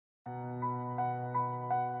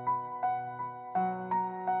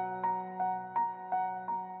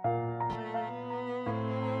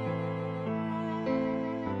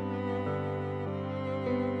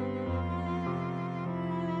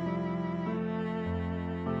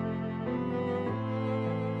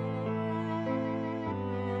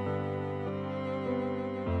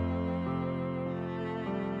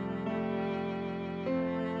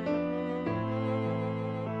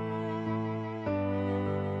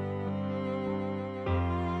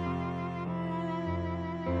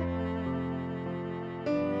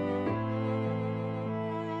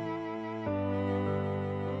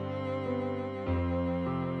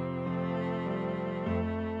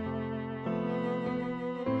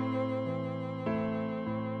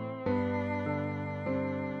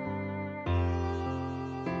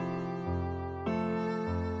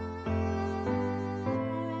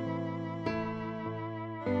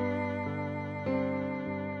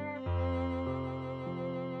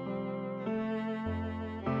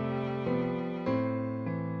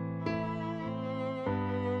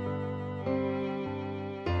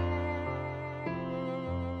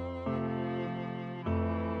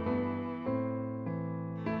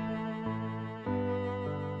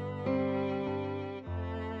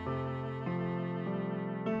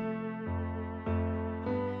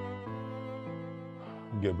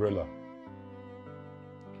Gabriela,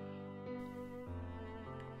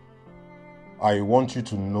 I want you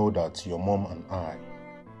to know that your mom and I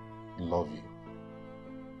love you.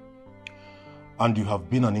 And you have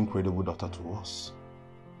been an incredible daughter to us.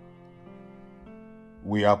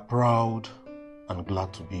 We are proud and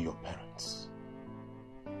glad to be your parents.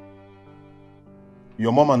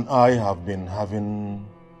 Your mom and I have been having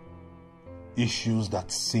issues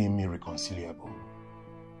that seem irreconcilable.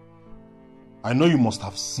 I know you must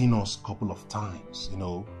have seen us a couple of times,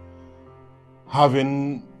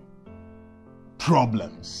 having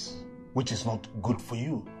problems, which is not good for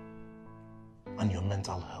you and your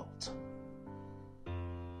mental health.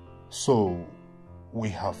 So, we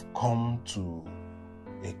have come to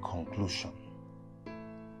a conclusion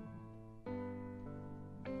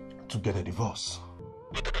to get a divorce.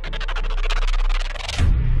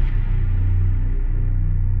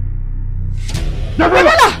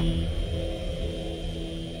 Gabriela!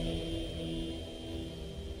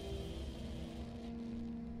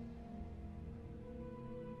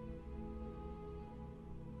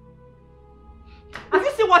 Have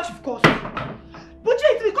you seen what you've caused? But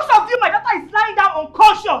it's because of you my daughter is lying down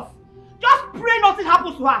unconscious. Just pray nothing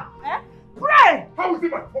happens to her. Eh? Pray! How is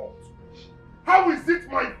it my fault? How is it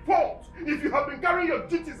my fault? If you have been carrying your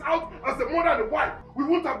duties out as a mother and a wife, we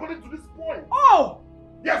wouldn't have gotten to this point. Oh!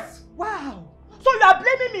 Yes! Wow! So you are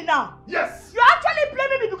blaming me now? Yes! You're actually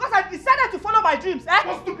blaming me because I decided to follow my dreams, eh?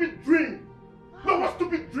 What stupid dream? No, what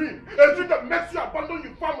stupid dream? A dream that makes you abandon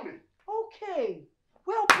your family. Okay.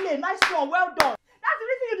 Well played, nice one, well done. That's the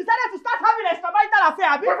reason you decided to start having an extramarital affair,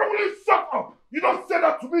 Abi? Will you shut up? You don't say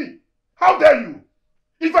that to me. How dare you?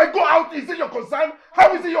 If I go out, is it your concern?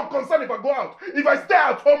 How is it your concern if I go out? If I stay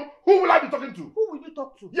at home, who will I be talking to? Who will you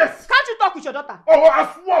talk to? Yes. Can't you talk with your daughter? Oh, as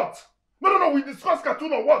what? No, we discuss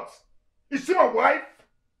cartoon or what? Is she my wife?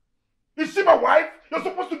 Is she my wife? You're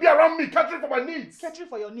supposed to be around me, catering for my needs. Catering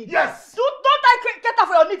for your needs? Yes. Don't I cater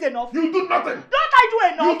for your needs enough? You do nothing. Don't I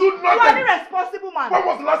do enough? You do nothing. You are an irresponsible man. When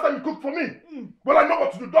was the last time you cooked for me? Well, I know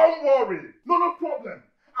what to do. Don't worry. No problem.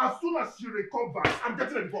 As soon as she recovers, I'm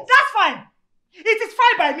getting a divorce. That's fine. It is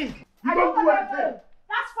fine by me. You don't do anything.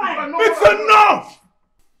 That's fine. It's enough!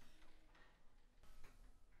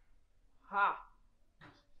 Ha.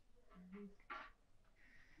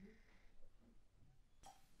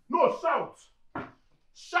 No, shout!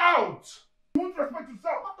 Shout! You won't respect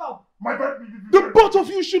yourself. Shut up. The both of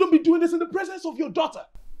you shouldn't be doing this in the presence of your daughter.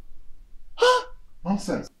 Huh?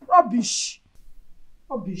 Nonsense. Rubbish.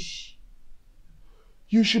 Rubbish.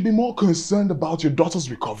 You should be more concerned about your daughter's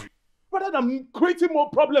recovery rather than creating more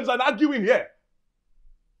problems and arguing here.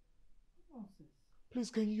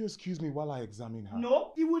 Please, can you excuse me while I examine her?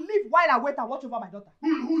 No, he will leave while I wait and watch over my daughter.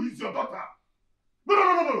 Who is your daughter?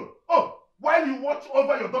 No. Oh, while you watch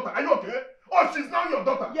over your daughter, are you okay? Oh, she's now your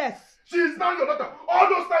daughter. Yes. She is now your daughter. All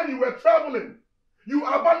those times you were traveling, you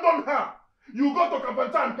abandoned her. You go to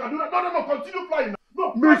Kampanta and Kaduna. No, continue flying.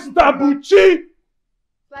 No, Mr. Buchi!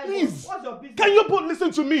 Please. What's your business? Can you both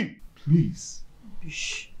listen to me? Please.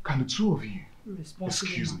 Bish. Can the two of you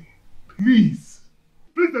excuse me? Please.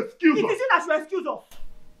 Please excuse us. It isn't that you excuse us.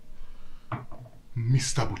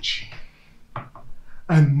 Mr. Buchi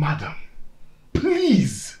and Madam,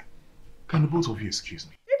 please. Can the both of you excuse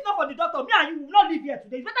me? If not for the doctor, me and you will not live here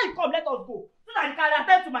today. It's better you come, let us go. So that you can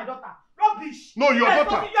attend to my daughter. Rubbish. No, your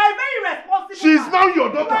daughter. You are a very responsible She's man. now your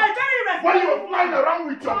daughter. You are a very responsible While you're flying around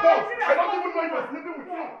with your You are boss, very I don't even know responsible you're sleeping with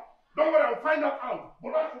you. Don't worry, I'll find that out.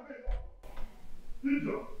 But that's okay.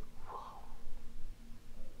 Idiot.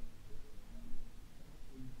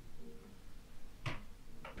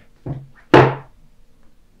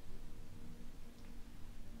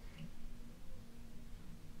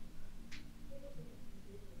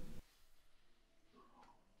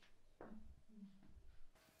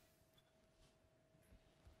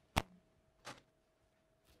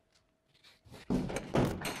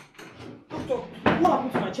 What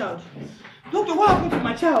happened to my child? Doctor, what happened to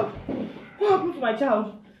my child? What happened to my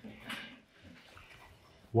child?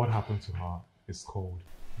 What happened to her is called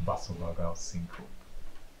vasovagal syncope.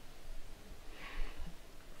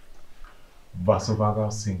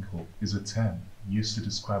 Vasovagal syncope is a term used to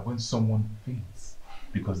describe when someone faints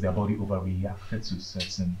because their body overreacted to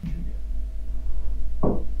certain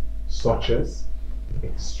trigger, such as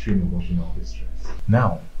extreme emotional distress.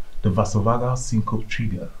 Now, the vasovagal syncope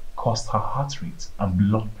trigger caused her heart rate and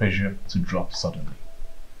blood pressure to drop suddenly.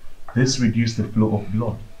 This reduced the flow of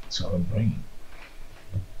blood to her brain,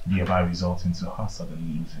 thereby resulting to her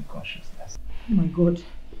suddenly losing consciousness. Oh my God.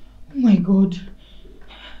 Oh my God.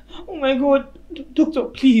 Oh my God. Doctor,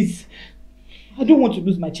 please. I don't want to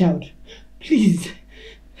lose my child. Please.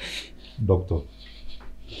 Doctor,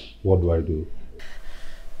 What do I do?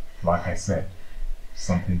 Like I said,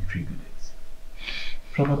 something triggered it.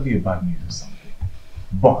 Probably a bad news or something.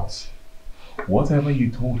 But whatever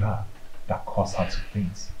you told her that caused her to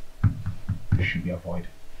faint should be avoided.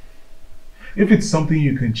 If it's something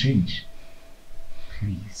you can change,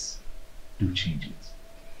 please do change it.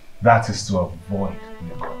 That is to avoid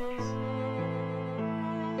recurrence.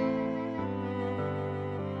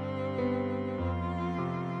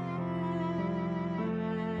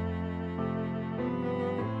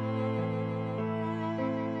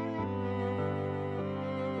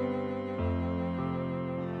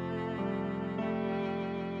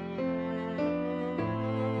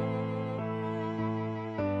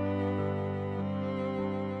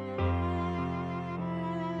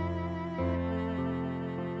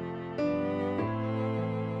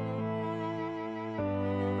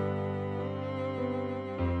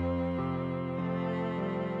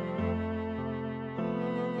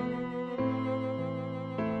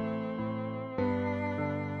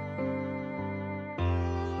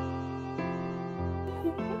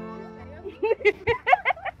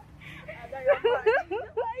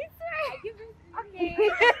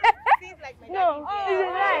 No,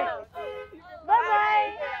 it's right. Bye-bye.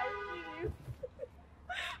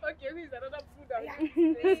 Okay, who is another food?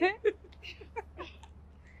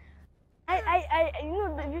 You know,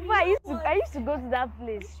 before I used to go to that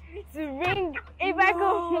place to ring if I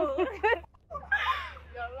go. You're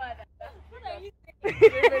right. What are you saying?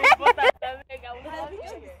 Very important.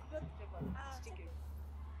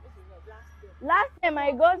 Last time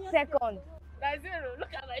I got second. That's zero.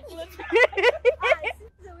 Look at my clothes.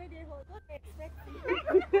 The way they hold, don't expect it.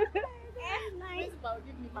 Nice.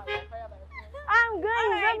 Give me my fire by I'm going.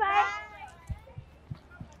 Right, bye-bye.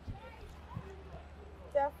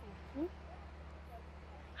 Careful.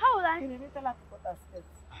 How will I? You need to tell her to put her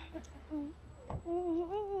steps.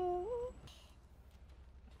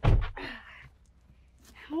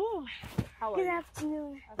 How are Good you?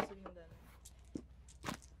 afternoon. Afternoon, darling.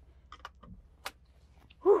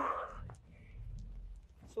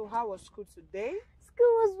 So how was school today?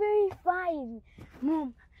 School was very fine.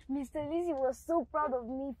 Mom, Mr. Lizzie was so proud of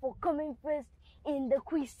me for coming first in the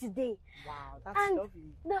quiz today. Wow, that's And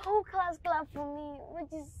lovely. the whole class clapped for me,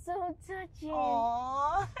 which is so touching.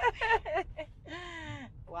 Aww.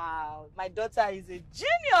 Wow, my daughter is a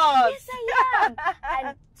genius. Yes, I am.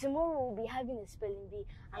 And tomorrow we'll be having a spelling bee,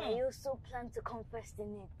 and I also plan to come first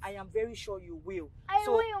in it. I am very sure you will. I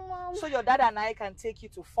will, Mom. So your dad and I can take you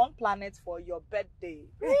to Fun Planet for your birthday.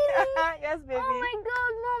 Really? Yes, baby. Oh my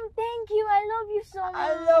God, Mom, thank you. I love you so much.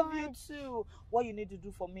 I love you too. What you need to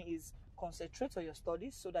do for me is concentrate on your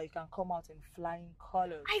studies so that you can come out in flying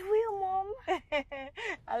colors. I will, Mom.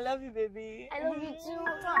 I love you, baby. I love you too.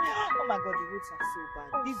 Oh my God, the roots are so bad.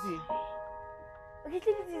 Oh, Easy. Okay,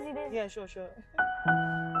 take it easy then. Yeah, sure. Hey,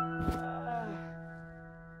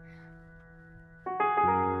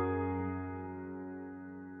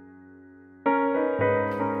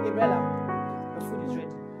 Bella, your food is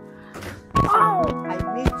ready. Oh! I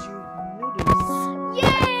made you noodles.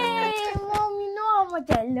 Yay! Mom, you know how much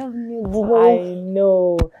I love noodles. I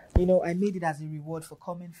know. You know, I made it as a reward for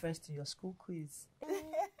coming first in your school quiz.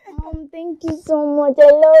 Mom, thank you so much.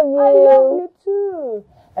 I love you. I love you too.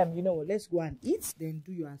 You know what? Let's go and eat, then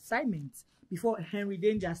do your assignments before Henry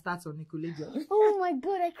Danger starts on Nickelodeon. Oh my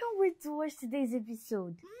God, I can't wait to watch today's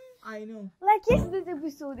episode. I know. Like yesterday's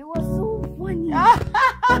episode, it was so funny.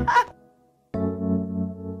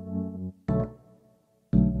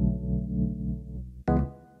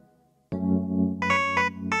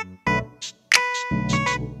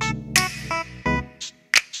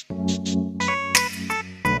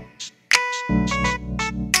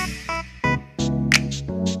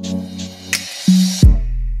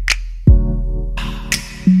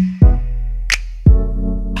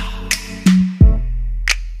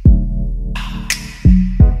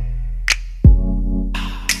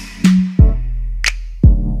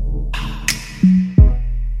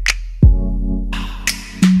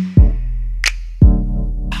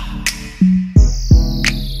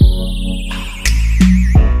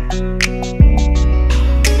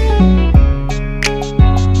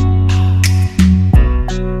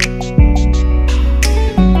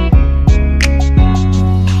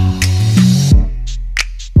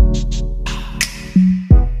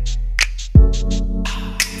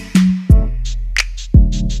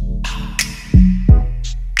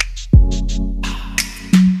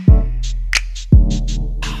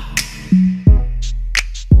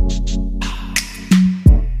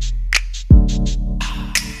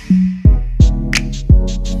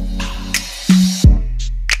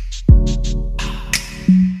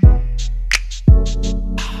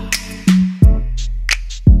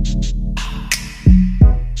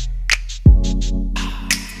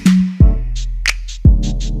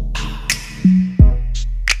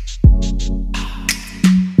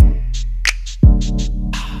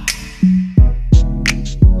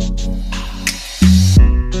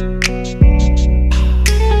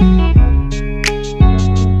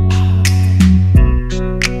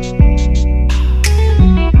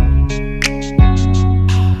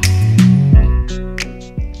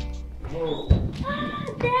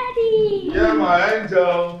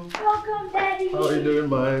 Welcome, Daddy. How are you doing,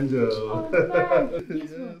 my angel? Oh, Dad.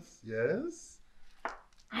 Guess what? Yes.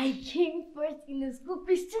 I came first in the school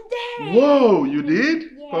quiz today. Whoa, you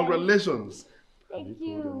did? Yes. Congratulations. Thank Have you told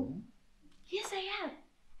your you. mom? Yes, I have.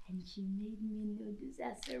 And she made me noodles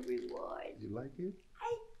as a reward. You like it?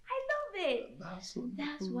 I love it. That's wonderful.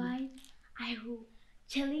 That's why I will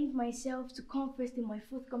challenge myself to come first in my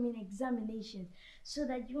forthcoming examinations so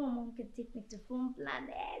that you and Mom can take me to Fun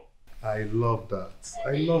Planet. I love that.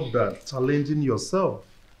 I love that. Challenging yourself.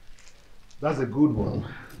 That's a good one.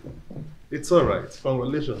 It's all right.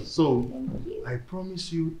 Congratulations. So, Thank you. I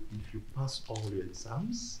promise you, if you pass all your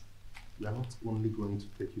exams, we are not only going to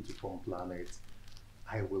take you to Fun Planet,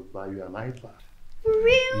 I will buy you an iPad. For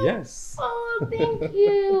real? Yes. Oh, thank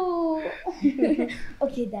you.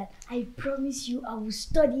 Okay, Dad, I promise you I will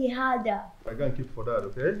study harder. I can keep for that,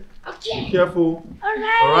 okay? Okay. Be careful. All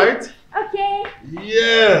right. All right? Okay.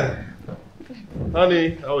 Yeah.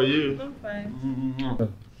 Honey, how are you? I'm fine. Mm-hmm.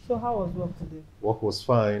 So how was work today? Work was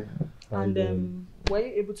fine. And were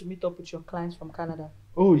you able to meet up with your clients from Canada?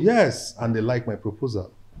 Oh, yes. And they like my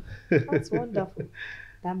proposal. That's wonderful.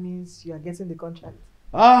 That means you are getting the contract.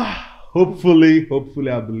 Hopefully,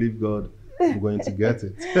 I believe God, I'm going to get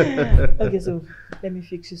it. Okay, so let me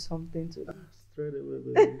fix you something to do. Straight away,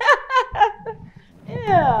 baby.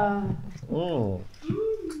 Yeah.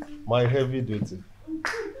 My heavy duty.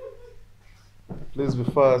 Please be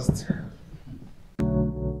fast.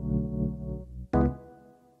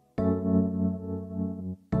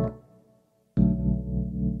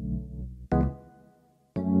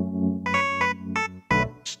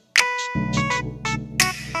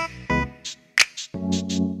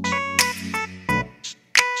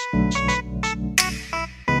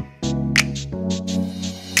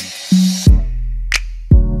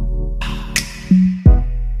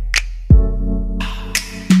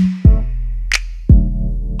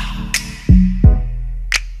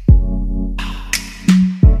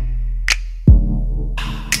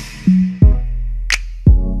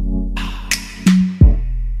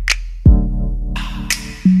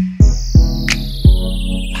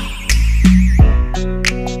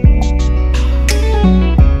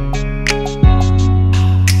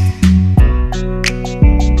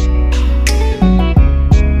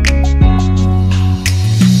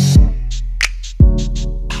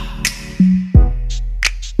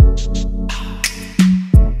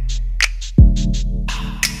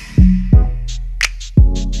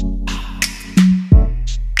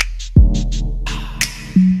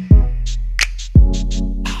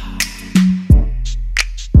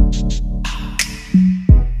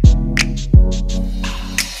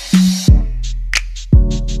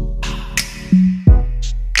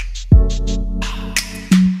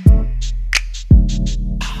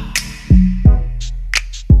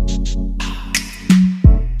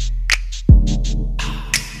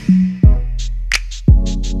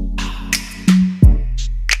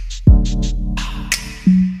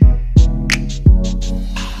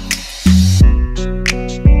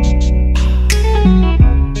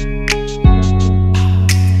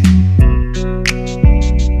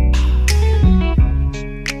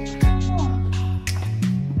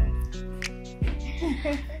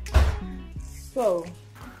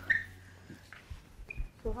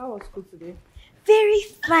 So how was school today? Very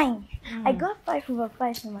fine. I got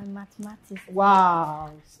 5/5 in my mathematics.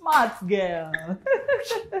 Wow, smart girl.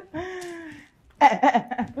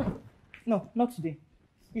 No, not today.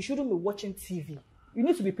 You shouldn't be watching TV. You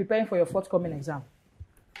need to be preparing for your forthcoming exam.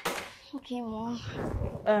 Okay, Mom.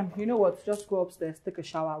 You know what? Just go upstairs, take a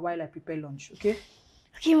shower while I prepare lunch, okay?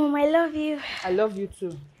 Okay, Mom, I love you. I love you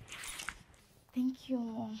too. Thank you,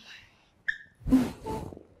 Mom.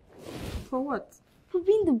 For what? For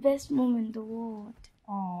being the best mom in the world.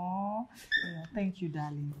 Aww. Yeah, thank you,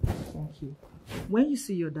 darling. Thank you. When you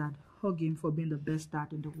see your dad, hug him for being the best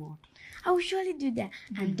dad in the world. I will surely do that.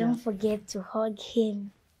 And don't forget to hug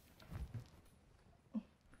him.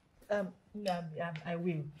 I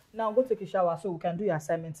will. Now go take a shower so we can do your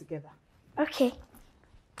assignment together. Okay.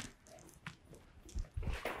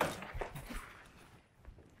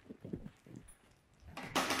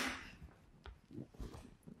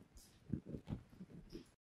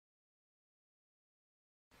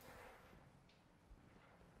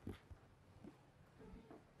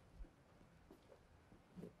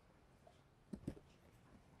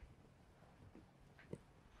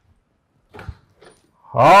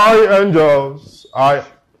 Hi, angels.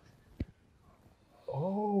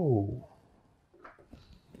 Oh.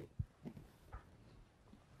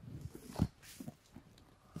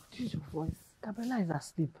 Use your voice. Gabriella is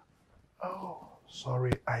asleep. Oh,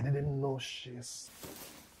 sorry. I didn't know she's...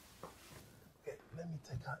 Okay, let me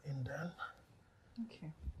take her in then.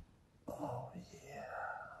 Okay. Oh, yeah.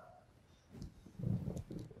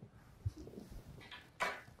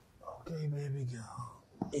 Okay, baby girl.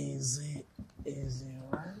 Easy,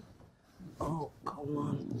 right? Oh, come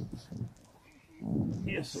on.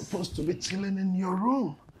 You're supposed to be chilling in your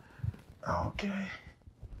room. Okay.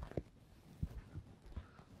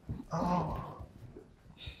 Oh.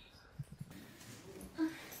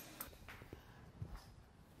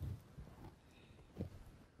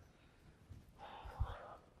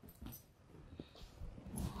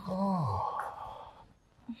 Oh.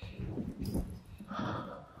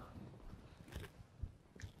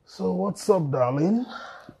 So what's up, darling?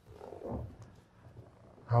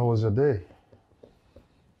 How was your day?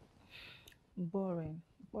 Boring.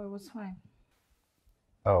 But it was fine.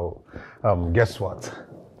 Oh, guess what?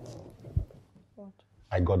 What?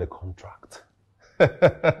 I got a contract.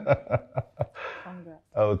 Congrats.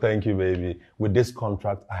 Oh, thank you, baby. With this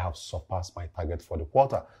contract, I have surpassed my target for the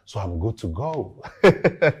quarter, so I'm good to go.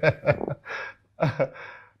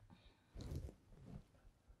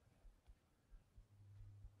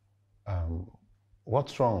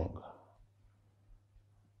 What's wrong?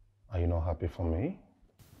 Are you not happy for me?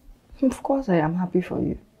 Of course I am happy for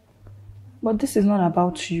you. But this is not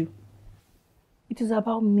about you. It is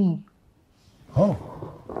about me. Oh.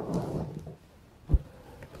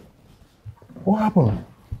 What happened?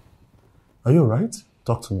 Are you alright?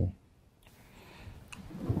 Talk to me.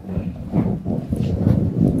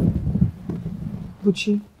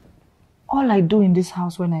 Buchi, all I do in this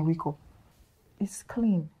house when I wake up is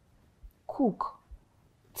clean, cook,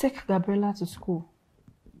 take Gabriella to school,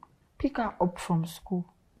 pick her up from school.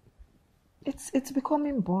 It's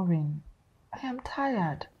becoming boring. I am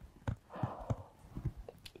tired.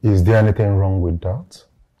 Is there anything wrong with that?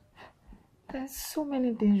 There's so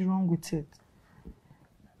many things wrong with it.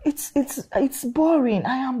 It's boring.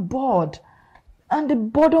 I am bored. And the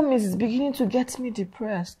boredom is beginning to get me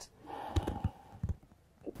depressed.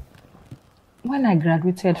 When I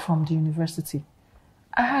graduated from the university,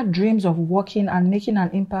 I had dreams of working and making an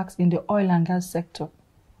impact in the oil and gas sector.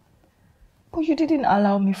 But you didn't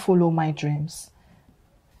allow me follow my dreams.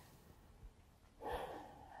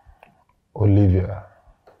 Olivia,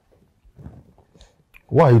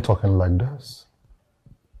 why are you talking like this?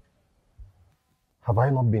 Have I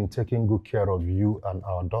not been taking good care of you and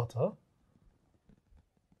our daughter?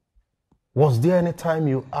 Was there any time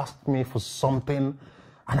you asked me for something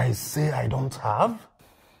and I say I don't have?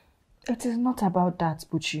 It is not about that,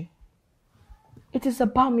 Buchi. It is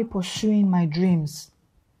about me pursuing my dreams,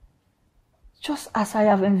 just as I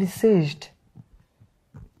have envisaged.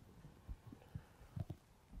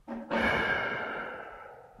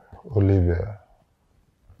 Olivia,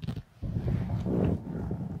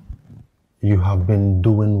 you have been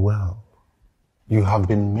doing well. You have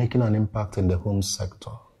been making an impact in the home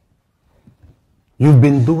sector. You've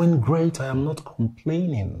been doing great. I am not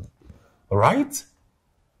complaining. Right?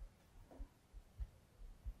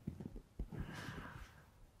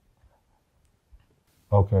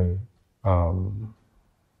 Okay.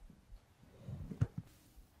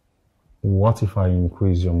 What if I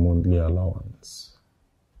increase your monthly allowance?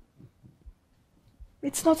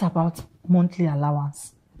 It's not about monthly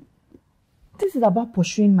allowance. This is about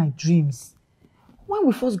pursuing my dreams. When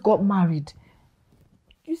we first got married,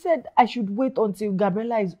 you said I should wait until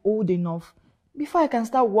Gabriella is old enough before I can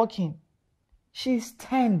start working. She's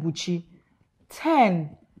 10, Buchi.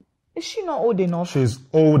 10. Is she not old enough? She's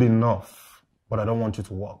old enough, but I don't want you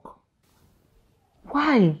to work.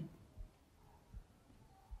 Why?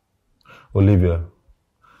 Olivia,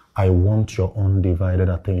 I want your undivided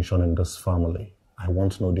attention in this family. I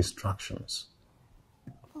want no distractions.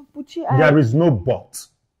 Buchi, There is no but.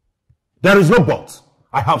 There is no but.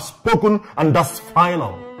 I have spoken and that's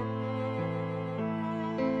final.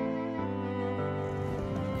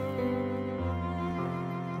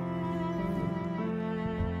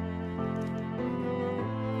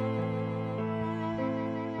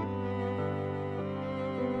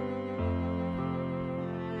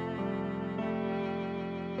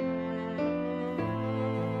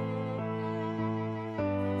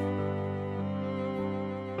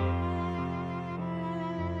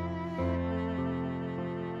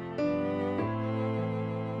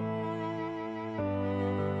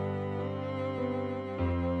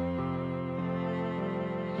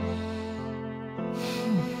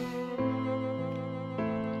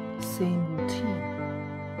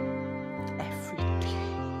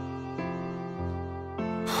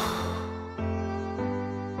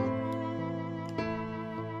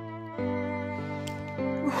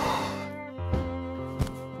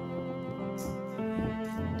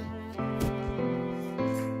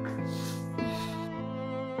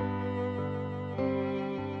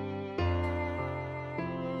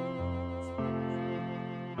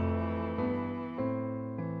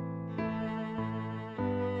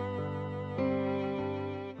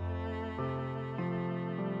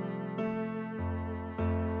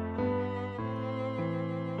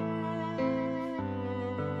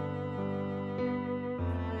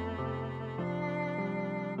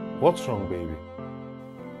 What's wrong, baby?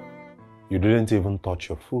 You didn't even touch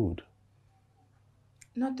your food.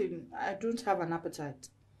 Nothing. I don't have an appetite.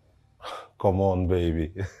 Come on,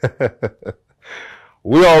 baby.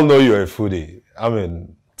 We all know you're a foodie. I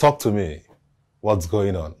mean, talk to me. What's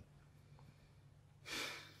going on?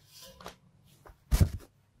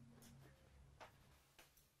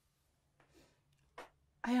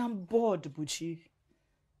 I am bored, Buchi.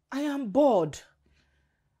 I am bored.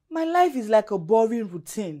 My life is like a boring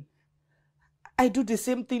routine. I do the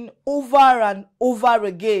same thing over and over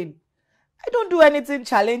again. I don't do anything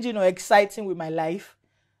challenging or exciting with my life.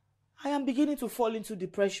 I am beginning to fall into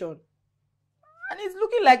depression. And it's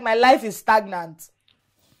looking like my life is stagnant.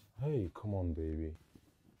 Hey, come on, baby.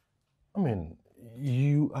 I mean,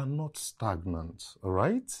 you are not stagnant, all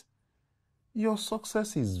right? Your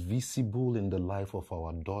success is visible in the life of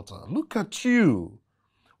our daughter. Look at you,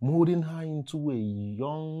 molding her into a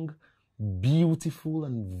young, beautiful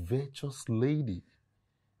and virtuous lady.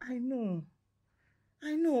 I know,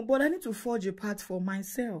 but I need to forge a path for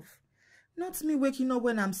myself. Not me waking up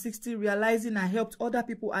when I'm 60 realizing I helped other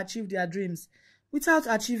people achieve their dreams without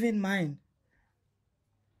achieving mine.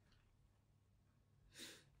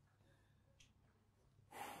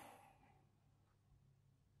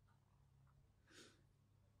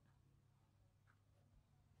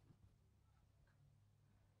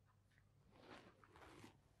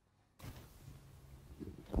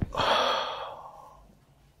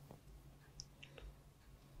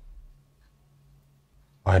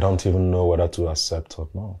 I don't even know whether to accept or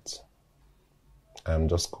not. I'm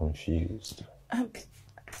just confused.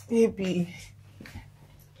 Baby,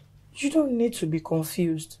 you don't need to be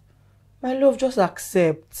confused. My love, just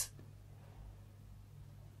accept.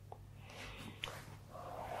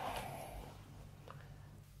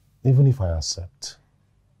 Even if I accept,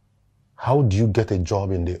 how do you get a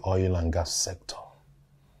job in the oil and gas sector?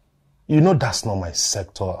 You know that's not my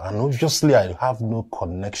sector, and obviously I have no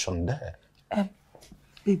connection there.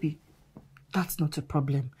 Baby, that's not a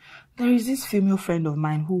problem. There is this female friend of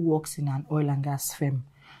mine who works in an oil and gas firm.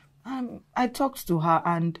 I talked to her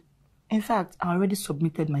and, in fact, I already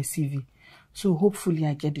submitted my CV. So hopefully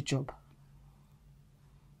I get the job.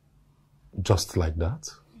 Just like that?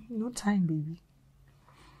 No time, baby.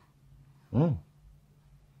 All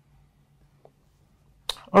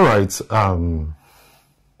right.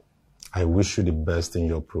 I wish you the best in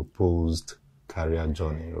your proposed career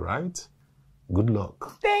journey, right? Good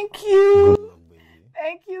luck. Thank you. Good luck, baby.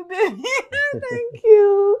 Thank you, baby. Thank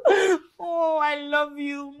you. Oh, I love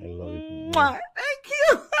you. I love you. Mwah. Thank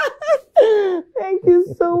you. Thank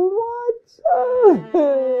you so much.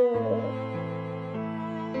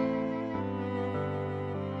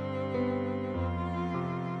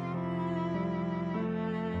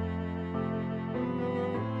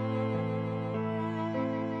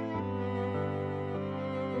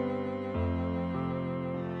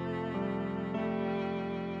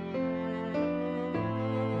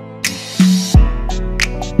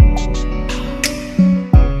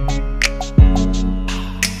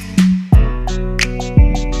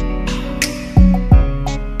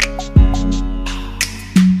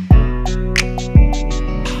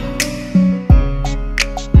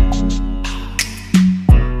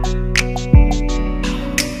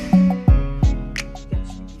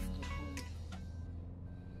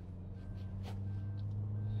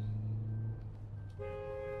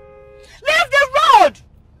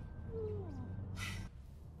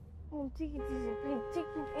 Take it easy, please. Take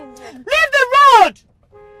it easy. Leave the road!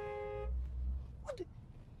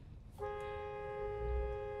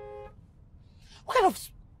 What kind of...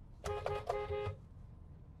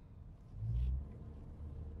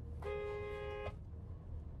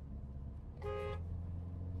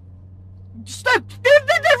 Stop! Leave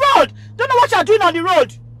the road! Don't know what you're doing on the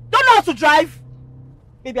road. Don't know how to drive.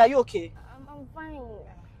 Baby, are you okay? I'm fine.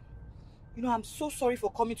 You know, I'm so sorry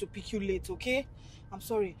for coming to pick you late, okay? I'm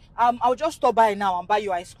sorry. I'll just stop by now and buy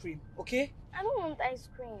you ice cream, okay? I don't want ice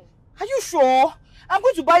cream. Are you sure? I'm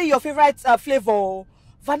going to buy you your favorite flavor.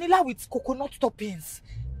 Vanilla with coconut toppings.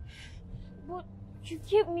 But you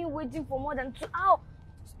kept me waiting for more than 2 hours.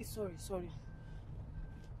 Sorry.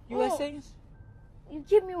 You were saying? You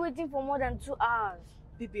kept me waiting for more than 2 hours.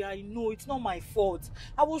 Baby, I know. It's not my fault.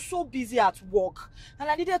 I was so busy at work. And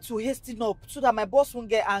I needed to hasten up so that my boss won't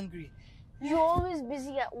get angry. You're always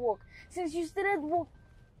busy at work. Since you started work...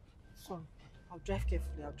 Sorry. I'll drive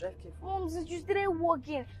carefully. Mom, since you started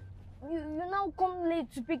working, you now come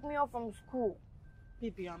late to pick me up from school.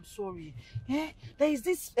 Baby, I'm sorry. There is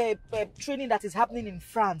this training that is happening in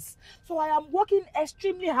France. So I am working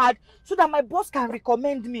extremely hard so that my boss can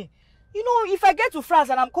recommend me. You know, if I get to France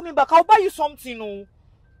and I'm coming back, I'll buy you something. Oh.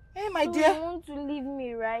 Hey, my So dear. you want to leave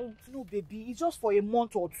me, right? No, baby. It's just for a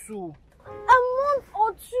month or two. A month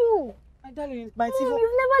or two? My darling, it might Mom, even...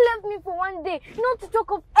 you've never left me for one day. Not to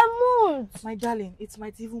talk of a month. My darling, it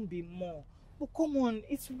might even be more. But come on,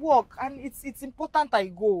 it's work and it's important I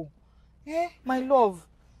go. Eh, my love.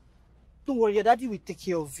 Don't worry, your daddy will take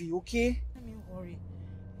care of you, okay? Let me hurry.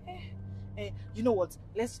 You know what?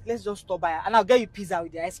 Let's just stop by and I'll get you pizza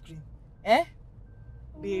with the ice cream. Eh?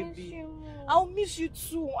 Baby. I'll miss you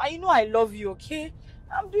too. I know I love you, okay?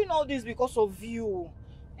 I'm doing all this because of you.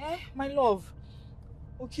 Eh, my love.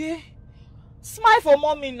 Okay? Smile for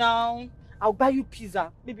mommy now. I'll buy you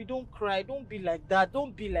pizza. Baby, don't cry. Don't be like that.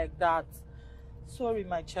 Don't be like that. Sorry,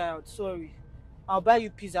 my child. Sorry. I'll buy you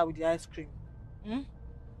pizza with the ice cream.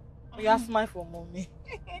 You smile for mommy.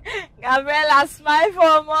 Gabriela, smile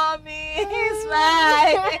for mommy.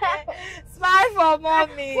 Smile. Smile for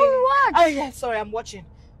mommy. For what? Oh, yeah, sorry, I'm watching.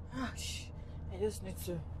 I just need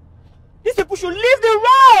to. These people should leave the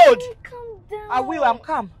road. Calm down. I will. I'm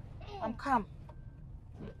calm. I'm calm.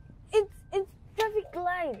 It's traffic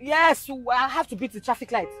light. Yes, I have to beat the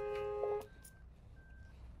traffic light.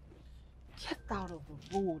 Get out of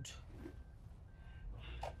the road.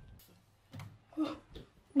 Oh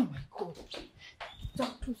my God.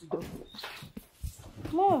 Close the door.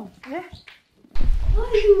 Mom, why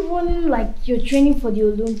are you running like you're training for the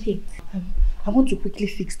Olympics? I want to quickly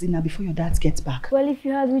fix dinner before your dad gets back. Well, if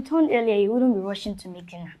you had returned earlier, you wouldn't be rushing to make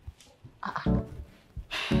dinner.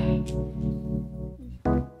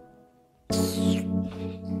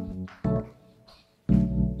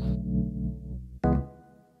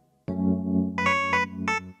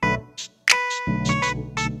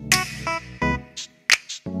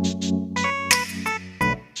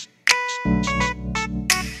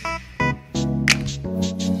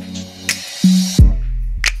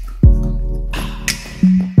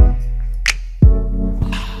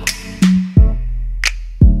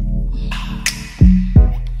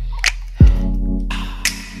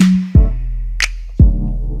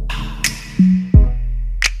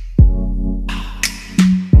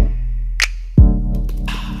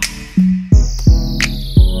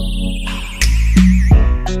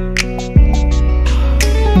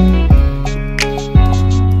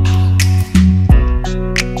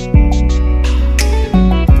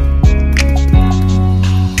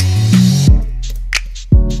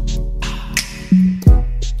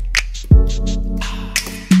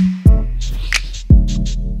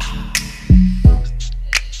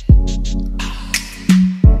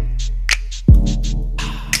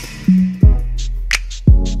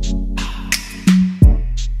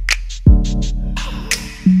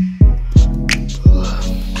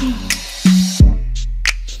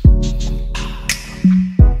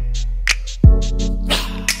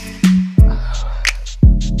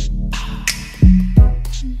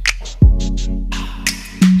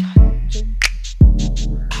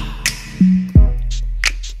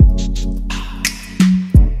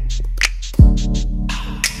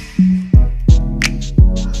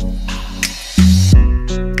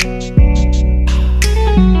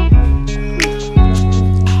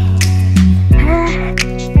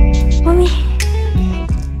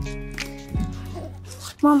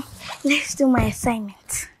 Mom, let's do my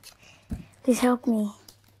assignment. Please help me.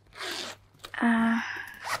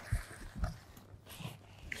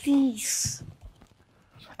 Please.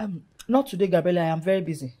 Not today, Gabriela. I am very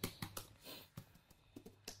busy.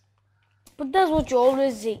 But that's what you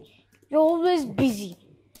always say. You're always busy.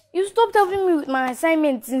 You stopped helping me with my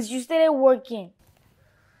assignment since you started working.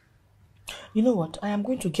 You know what? I am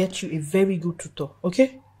going to get you a very good tutor,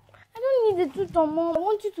 okay? I don't need a tutor, Mom. I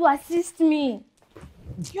want you to assist me.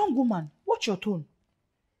 Young woman, watch your tone.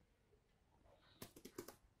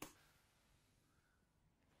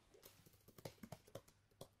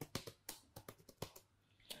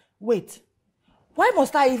 Wait, why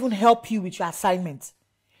must I even help you with your assignment?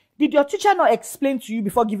 Did your teacher not explain to you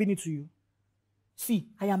before giving it to you? See,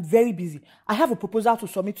 I am very busy. I have a proposal to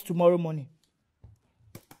submit tomorrow morning.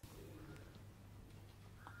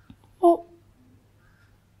 Oh.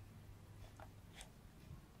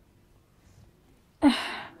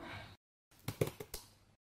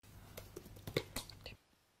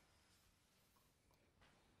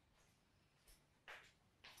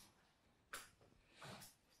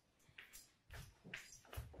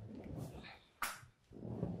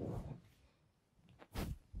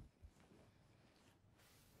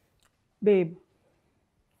 Babe,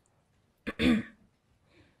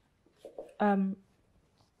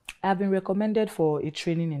 I've been recommended for a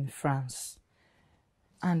training in France.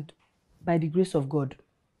 And by the grace of God,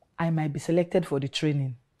 I might be selected for the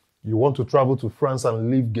training. You want to travel to France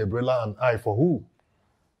and leave Gabriela and I for who?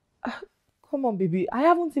 Come on, baby. I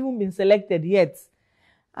haven't even been selected yet.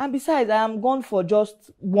 And besides, I am gone for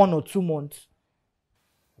just 1 or 2 months.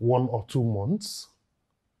 1 or 2 months?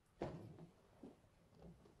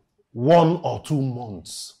 1 or 2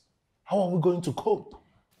 months? How are we going to cope?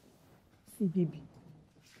 See, baby.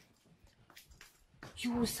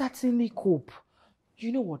 You will certainly cope.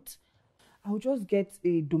 You know what? I'll just get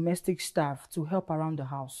a domestic staff to help around the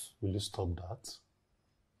house. Will you stop that?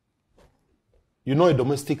 You know a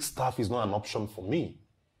domestic staff is not an option for me.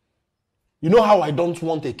 You know how I don't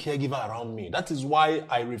want a caregiver around me. That is why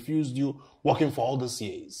I refused you working for all these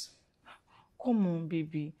years. Come on,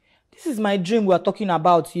 baby. This is my dream we are talking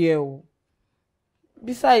about here.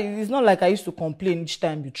 Besides, it's not like I used to complain each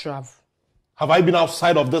time you travel. Have I been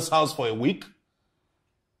outside of this house for a week?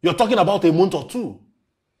 You're talking about a month or 2.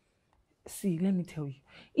 See, let me tell you.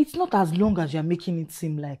 It's not as long as you're making it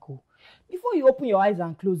seem like. Before you open your eyes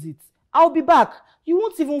and close it, I'll be back. You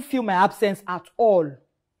won't even feel my absence at all.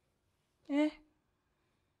 Eh?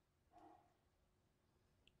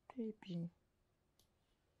 Baby.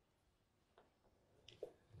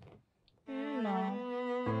 No.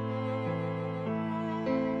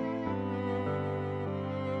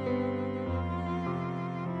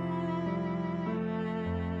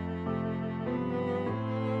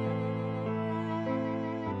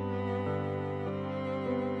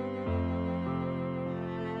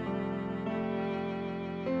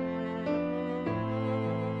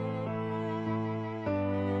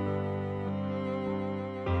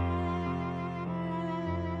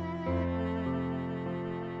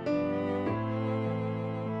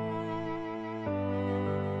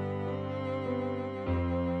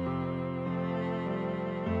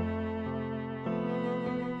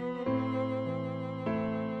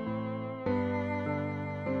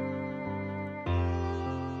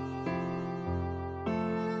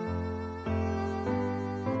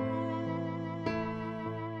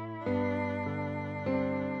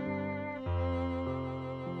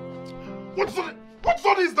 What's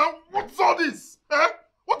all this now? What's all this? Eh?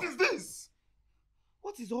 What is this?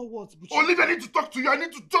 What is all what, Buchi? Olivia, I need to talk to you. I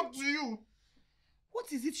need to talk to you.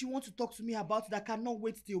 What is it you want to talk to me about that cannot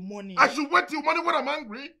wait till morning? I should wait till morning when I'm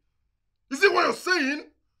angry? Is it what you're saying?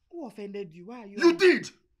 Who offended you? Why are you... You did!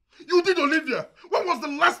 You did, Olivia! When was the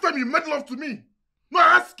last time you made love to me? No,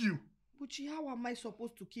 I ask you. Buchi, how am I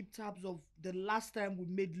supposed to keep tabs of the last time we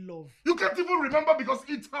made love? You can't even remember because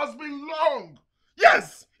it has been long.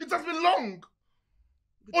 Yes, it has been long.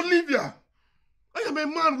 Buchi. Olivia, I am a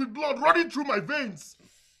man with blood running through my veins.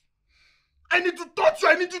 I need to touch you.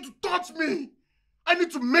 I need you to touch me. I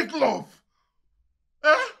need to make love. Eh?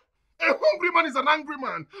 A hungry man is an angry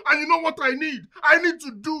man. And you know what I need? I need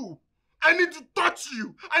to do. I need to touch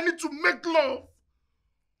you. I need to make love.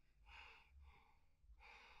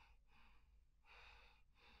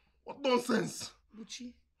 What nonsense.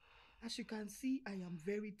 Buchi, as you can see, I am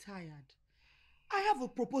very tired. I have a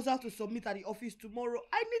proposal to submit at the office tomorrow.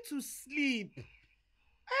 I need to sleep.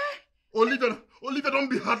 Olivia, don't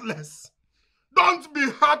be heartless. Don't be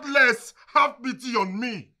heartless. Have pity on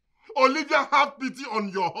me. Olivia, have pity on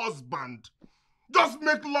your husband. Just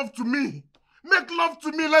make love to me. Make love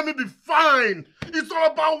to me. Let me be fine. It's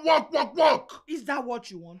all about work. Is that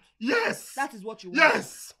what you want? Yes. That is what you want?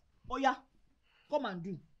 Yes. Oh yeah, come and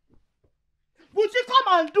do. Buchi,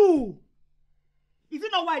 come and do. Is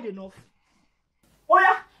it not wide enough? Oh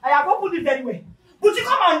yeah, I have opened it anyway. Buchi,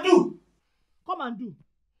 come and do. Come and do.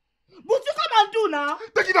 Buchi, come and do now.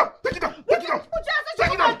 Take it down. Take it down. Take it down. Buchi, I said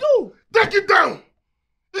come and do. Take it down.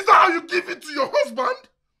 Is that how you give it to your husband?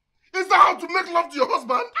 Is that how to make love to your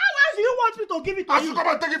husband? How else do you want me to give it to you? I should come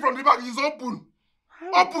and take it from the back. It's open.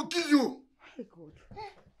 Open, kill you. Hey God.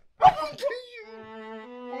 Open, kill you.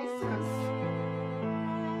 Nonsense.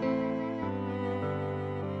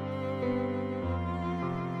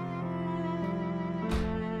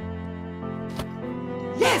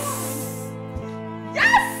 Yes!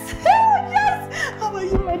 Yes! Yes! How are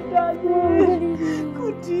you, my darling?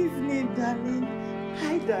 Good evening, darling.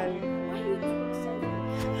 Hi, darling. Why are you so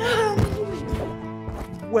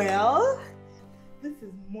excited? Well, this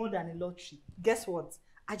is more than a lottery. Guess what?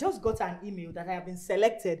 I just got an email that I have been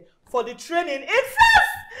selected for the training in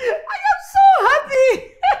France! I am so happy!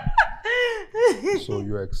 So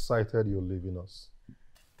you're excited you're leaving us?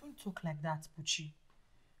 Don't talk like that, Buchi.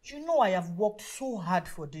 You know I have worked so hard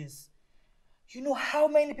for this. You know how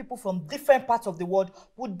many people from different parts of the world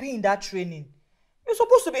would be in that training. You're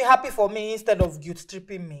supposed to be happy for me instead of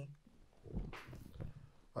guilt-tripping me.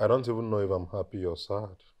 I don't even know if I'm happy or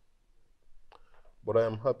sad. But I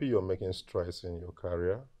am happy you're making strides in your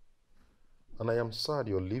career. And I am sad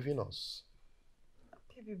you're leaving us.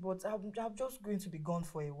 Baby, but I'm just going to be gone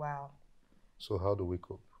for a while. So how do we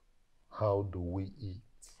cope? How do we eat?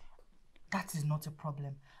 That is not a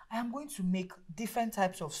problem. I am going to make different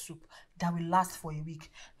types of soup that will last for a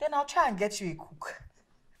week. Then I'll try and get you a cook.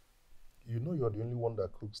 You know you're the only one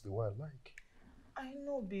that cooks the way I like. I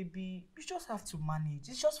know, baby. You just have to manage.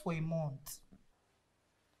 It's just for a month.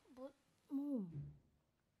 But, Mom,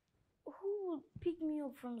 who will pick me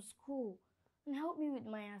up from school and help me with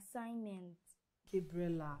my assignment?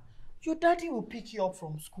 Gabriela, your daddy will pick you up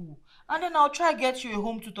from school. And then I'll try to get you a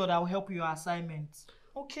home tutor that will help you your assignments.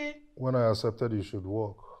 Okay? When I accepted you should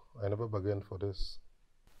work, I never bargained for this.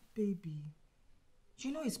 Baby,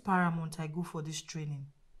 you know it's paramount I go for this training.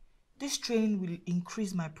 This training will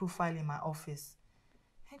increase my profile in my office.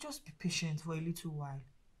 And just be patient for a little while.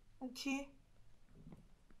 Okay?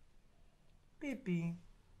 Baby.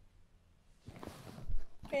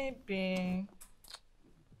 Baby.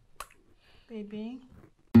 Baby.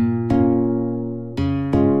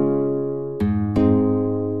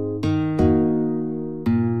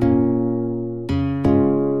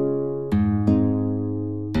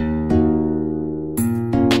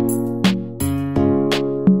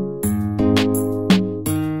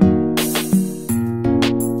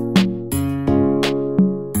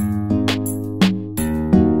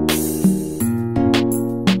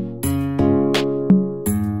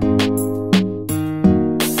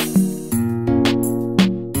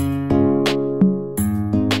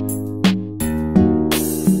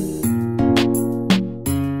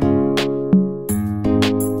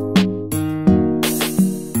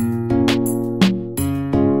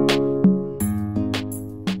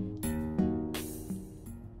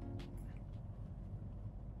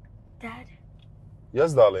 Dad,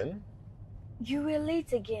 Yes, darling? you were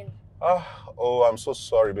late again. Oh, I'm so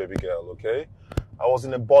sorry, baby girl, okay? I was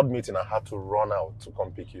in a board meeting. I had to run out to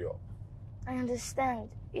come pick you up. I understand.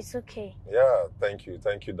 It's okay. Yeah, thank you,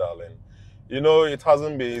 darling. You know, it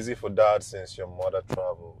hasn't been easy for Dad since your mother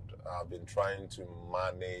traveled. I've been trying to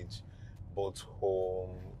manage both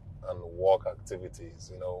home and work activities,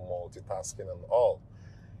 you know, multitasking and all.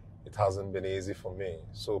 It hasn't been easy for me.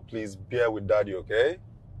 So please bear with Daddy, okay?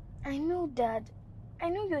 I know, Dad. I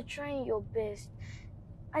know you're trying your best.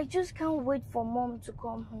 I just can't wait for Mom to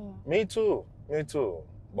come home. Me too.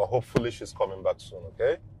 But hopefully she's coming back soon,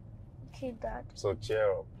 okay? Okay, Dad. So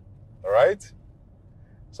cheer up, all right?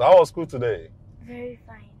 So how was school today? Very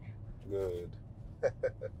fine. Good.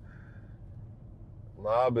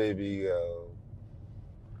 My baby girl.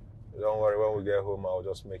 Don't worry, when we get home, I'll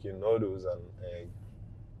just make you noodles and egg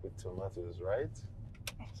with tomatoes, right?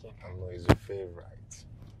 Okay. I know it's your favorite.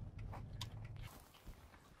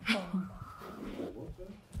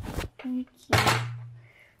 Thank you.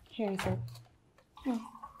 Here is it.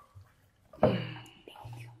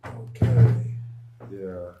 Okay.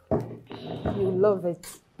 Yeah. You love it.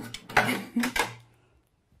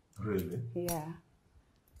 Really? Yeah.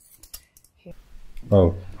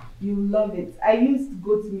 Oh. You love it. I used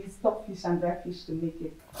goat meat, stockfish, and dry fish to make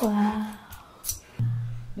it. Wow.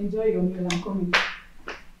 Enjoy your meal. I'm coming.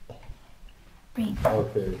 Bring.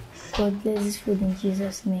 Okay. God bless this food in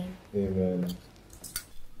Jesus' name. Amen.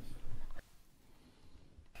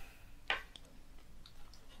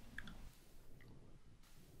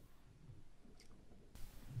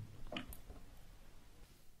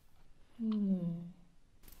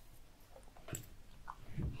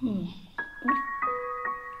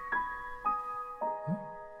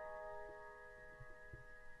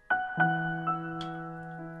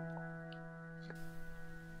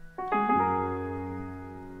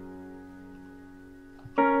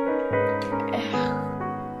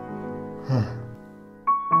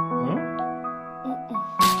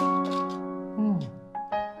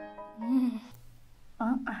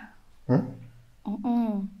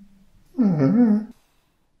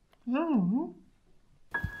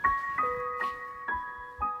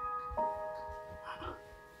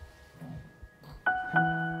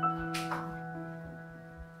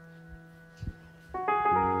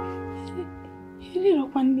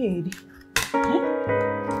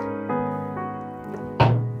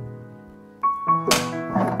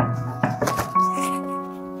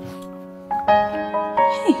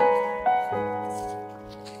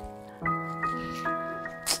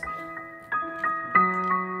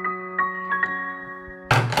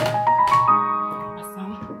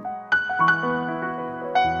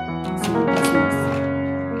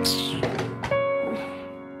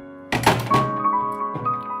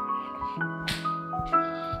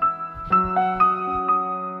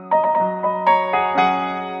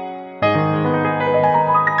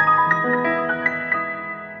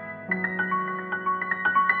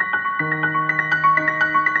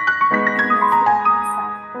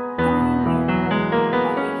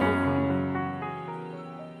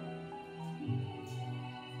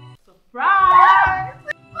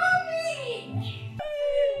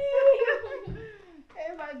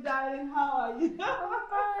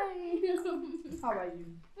 How are you?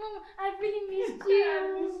 Mom, I really missed I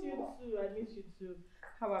you. miss you too. I miss you too.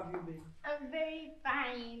 How have you been? I'm very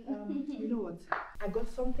fine. You know what? I got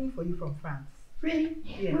something for you from France. Really?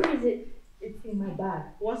 Yes. What is it? It's in my bag.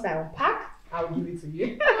 Once I unpack, I'll give it to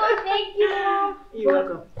you. Oh, thank you, Mom. You're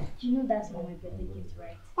welcome. You know that's not my birthday gift,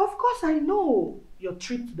 right? Of course I know. Your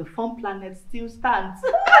trip to the fun planet still stands.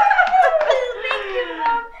 Thank you,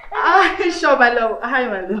 Mom. Sure, my love. Hi,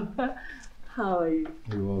 my love. How are you?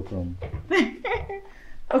 You're welcome.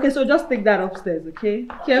 Okay, so just take that upstairs, okay?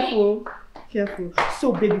 Careful. Careful.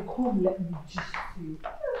 So, baby, come, let me just you.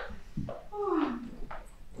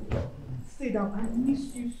 Sit down. I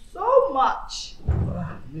miss you so much.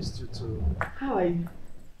 Missed you too. How are you?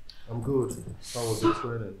 I'm good. How was the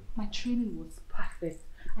training? My training was perfect.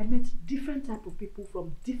 I met different type of people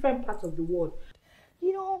from different parts of the world.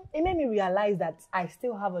 You know, it made me realize that I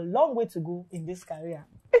still have a long way to go in this career.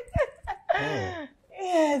 Oh.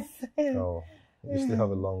 Yes. Oh, you still have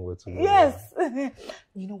a long way to go. Yes.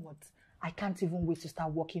 You know what? I can't even wait to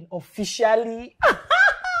start working officially.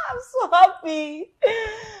 I'm so happy.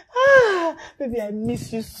 Baby, I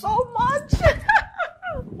miss you so much.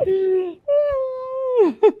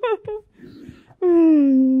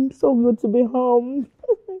 So good to be home.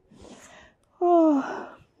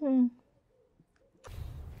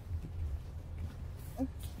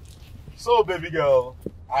 So, baby girl,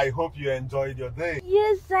 I hope you enjoyed your day.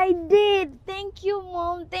 Yes, I did. Thank you,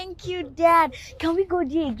 Mom. Thank you, Dad. Can we go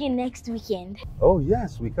there again next weekend? Oh,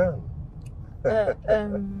 yes, we can.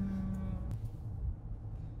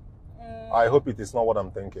 I hope it is not what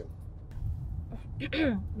I'm thinking.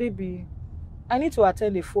 Baby, I need to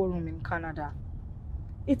attend a forum in Canada.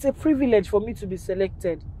 It's a privilege for me to be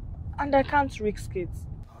selected, and I can't risk it.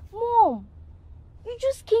 Mom, you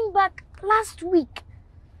just came back last week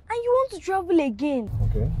and you want to travel again.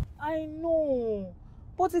 Okay. I know,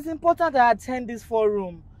 but it's important I attend this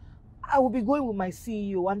forum. I will be going with my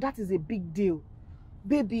CEO, and that is a big deal.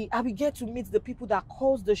 Baby, I will get to meet the people that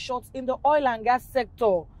calls the shots in the oil and gas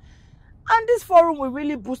sector. And this forum will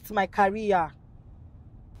really boost my career.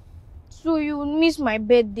 So you will miss my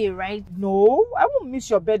birthday, right? No, I won't miss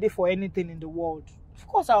your birthday for anything in the world. Of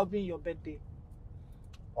course I'll be in your birthday.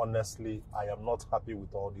 Honestly, I am not happy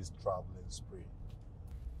with all this traveling spree.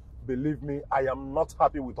 Believe me, I am not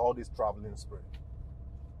happy with all this traveling spree.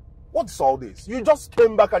 What's all this? You just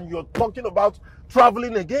came back and you're talking about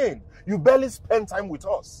traveling again. You barely spend time with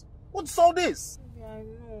us. What's all this? Yeah,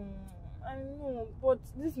 I know, but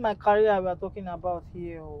this is my career we're talking about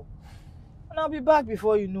here. And I'll be back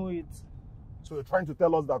before you know it. So you're trying to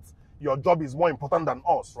tell us that your job is more important than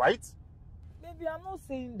us, right? Baby, I'm not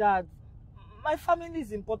saying that. My family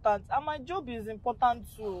is important and my job is important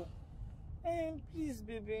too. Please,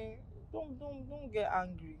 baby, don't get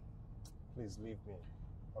angry. Please leave me.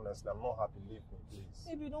 Honestly, I'm not happy. Leave me, please.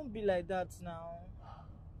 Baby, don't be like that now.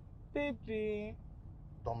 Baby.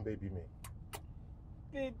 Don't baby me.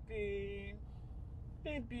 Baby.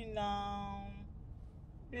 Baby now.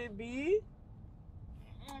 Baby.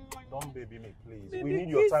 Don't baby me, please. Baby, we need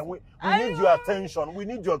your time. We need your attention. We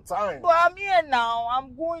need your time. But I'm here now.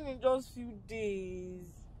 I'm going in just few days.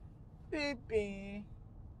 Baby.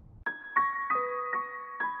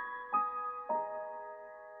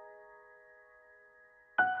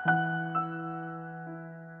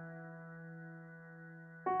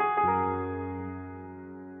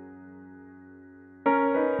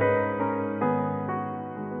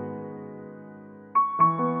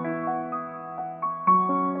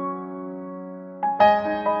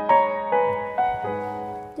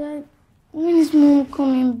 Dad, when is Mom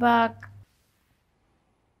coming back?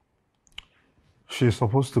 She's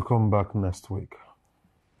supposed to come back next week.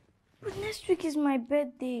 But next week is my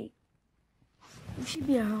birthday. Will she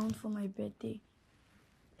be around for my birthday?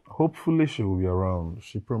 Hopefully she will be around.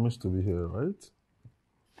 She promised to be here, right?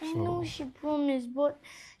 I know she promised, but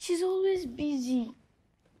she's always busy.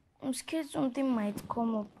 I'm scared something might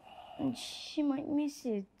come up and she might miss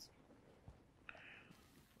it.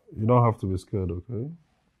 You don't have to be scared, okay?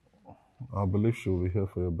 I believe she will be here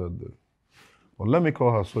for your birthday. But let me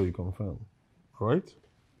call her so you confirm, right?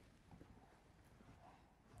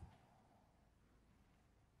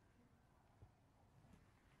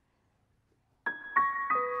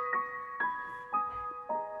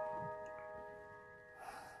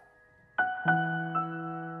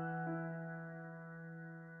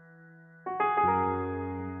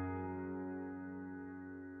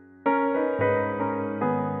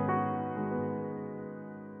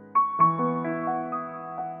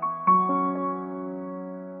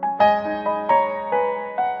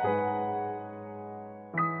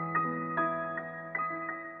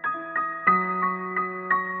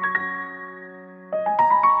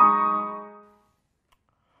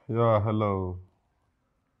 hello.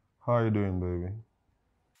 How are you doing, baby?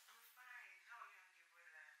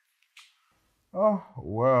 Oh,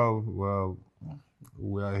 well,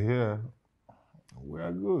 we are here. We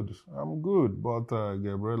are good. I'm good, but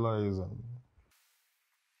Gabriela isn't.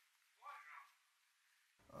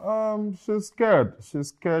 She's scared. She's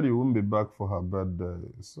scared you won't be back for her birthday.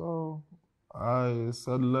 So I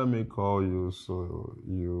said, let me call you so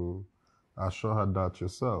you assure her that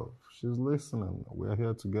yourself. She's listening. We're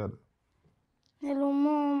here together. Hello,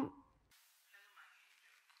 Mom.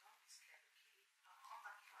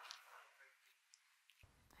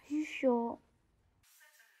 Are you sure?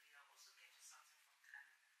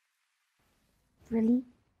 Really?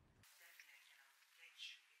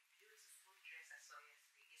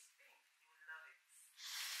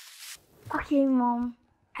 Okay, Mom.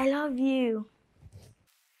 I love you.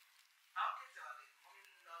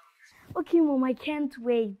 Okay, Mom, I can't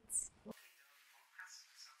wait.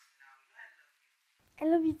 I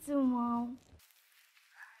love you too, Mom.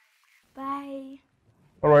 Bye.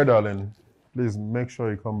 All right, darling. Please make sure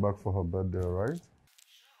you come back for her birthday, all right?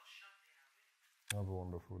 Have a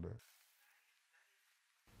wonderful day.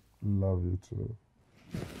 Love you too.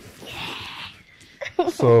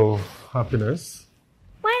 So, happiness?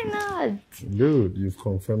 Why not? Good. You've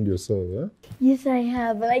confirmed yourself, yeah? Yes, I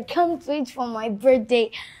have. And I can't wait for my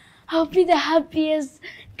birthday. I'll be the happiest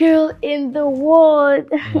girl in the world.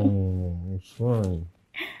 It's fine.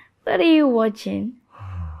 What are you watching?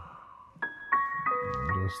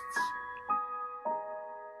 Just...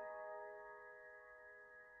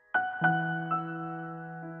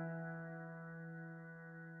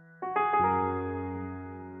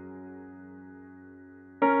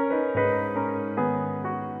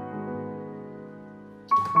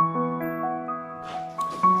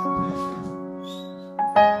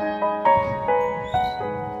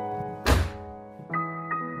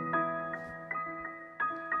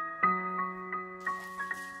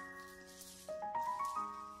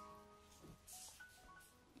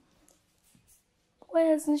 Why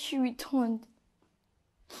hasn't she returned?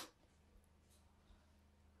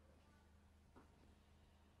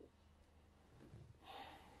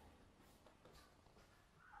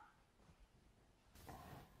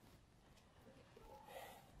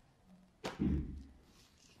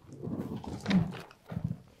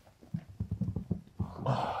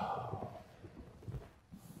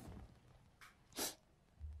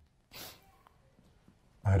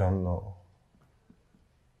 I don't know.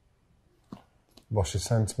 But she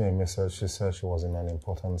sent me a message. She said she was in an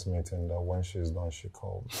important meeting, that when she's done, she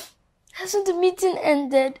called. Hasn't the meeting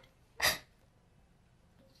ended?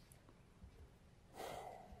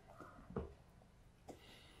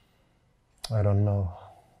 I don't know.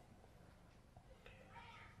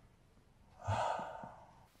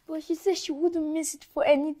 But she said she wouldn't miss it for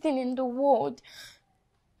anything in the world.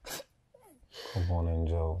 Come on,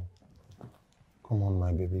 Angel. Come on,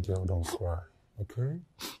 my baby girl, don't cry, okay?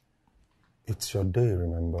 It's your day,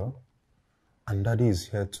 remember? And Daddy is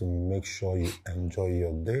here to make sure you enjoy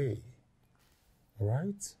your day.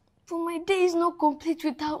 Alright? But my day is not complete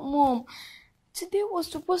without Mom. Today was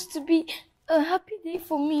supposed to be a happy day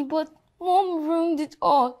for me, but Mom ruined it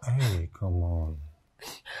all. Hey, come on.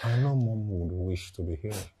 I know Mom would wish to be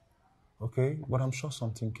here, okay? But I'm sure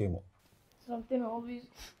something came up. Something always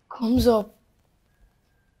comes up.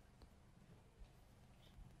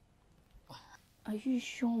 Are you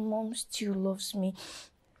sure Mom still loves me?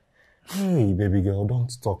 Hey, baby girl,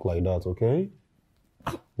 don't talk like that, okay?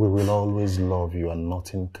 We will always love you and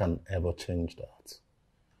nothing can ever change that.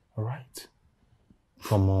 Alright?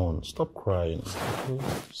 Come on, stop crying. Okay?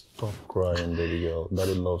 Stop crying, baby girl.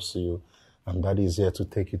 Daddy loves you and Daddy is here to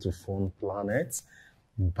take you to Fun Planet,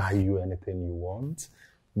 buy you anything you want,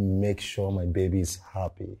 make sure my baby is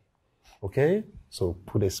happy. Okay? So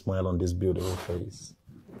put a smile on this beautiful face.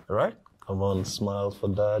 Alright? Come on, smile for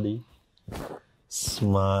Daddy.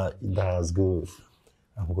 Smile, that's good.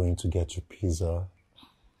 I'm going to get you pizza,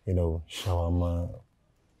 you know, shawarma,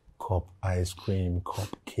 cup ice cream,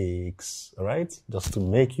 cupcakes, all right? Just to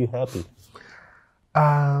make you happy.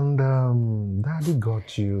 And Daddy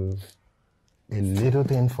got you a little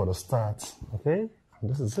thing for the start, okay? And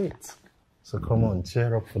this is it. So come on,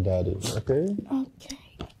 cheer up for Daddy, okay? Okay.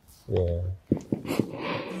 Yeah.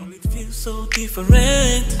 It feels so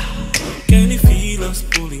different. Can you feel us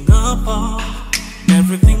pulling apart?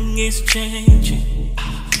 Everything is changing,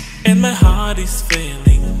 and my heart is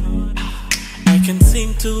failing. I can't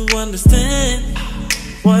seem to understand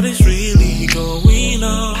what is really going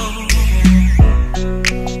on.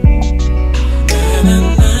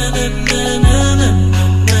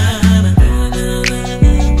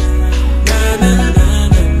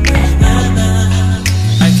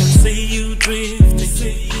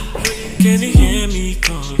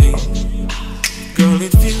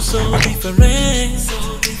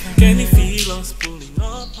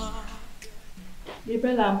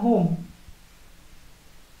 Gabriela, I'm home.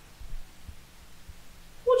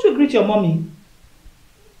 Won't you greet your mommy?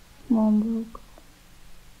 Mom broke.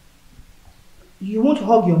 You won't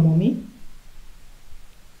hug your mommy?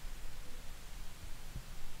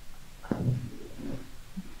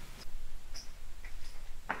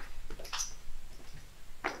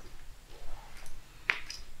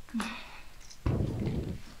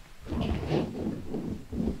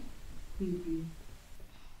 Baby,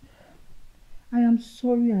 I am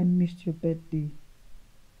sorry I missed your birthday.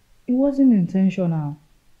 It wasn't intentional.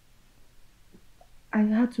 I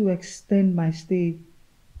had to extend my stay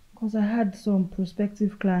because I had some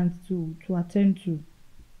prospective clients to attend to.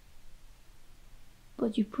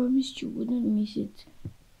 But you promised you wouldn't miss it.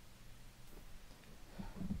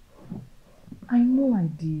 I know I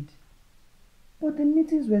did. But the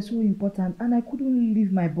meetings were so important and I couldn't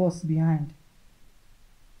leave my boss behind.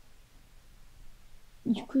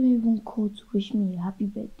 You couldn't even call to wish me a happy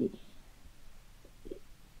birthday.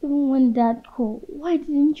 Even when Dad called, why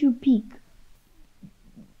didn't you pick?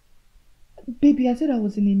 Baby, I said I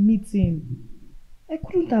was in a meeting. I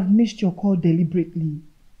couldn't have missed your call deliberately.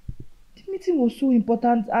 The meeting was so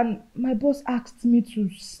important and my boss asked me to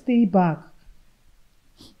stay back.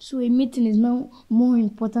 So a meeting is more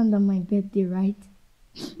important than my birthday, right?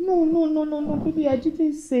 No, baby, I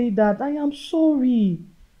didn't say that. I am sorry.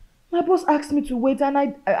 My boss asked me to wait and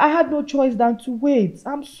I had no choice than to wait.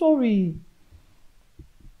 I'm sorry.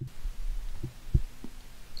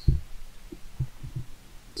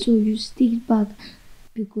 So you stayed back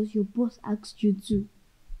because your boss asked you to.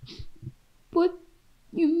 But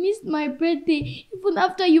you missed my birthday even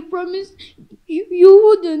after you promised you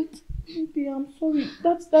wouldn't. Baby, I'm sorry.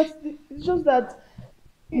 It's just that.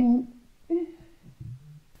 Mom.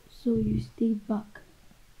 So you stayed back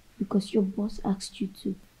because your boss asked you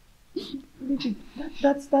to. Baby,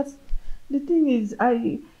 that's the thing is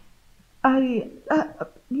babe,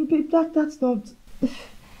 that's not.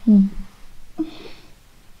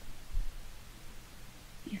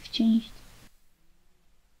 You've changed.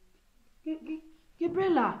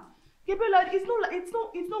 Gabriela,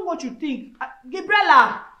 it's not what you think.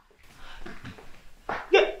 Gabriela.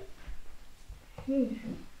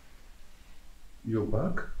 You're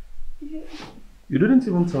back? Yeah. You didn't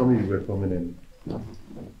even tell me you were coming in.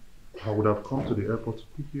 I would have come to the airport to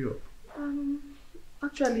pick you up.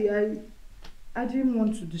 Actually, I didn't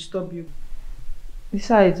want to disturb you.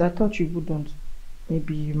 Besides, I thought you wouldn't.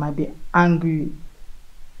 Maybe you might be angry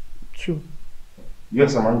too.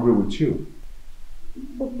 Yes, I'm angry with you.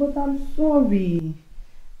 But I'm sorry.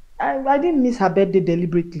 I didn't miss her birthday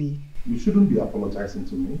deliberately. You shouldn't be apologizing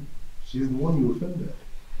to me. She's the one you offended.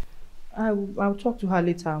 I'll talk to her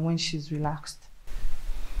later when she's relaxed.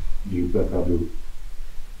 You better do.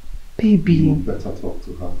 Baby. You better talk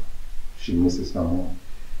to her. She misses her mom.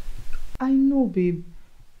 I know, babe.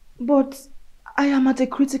 But I am at a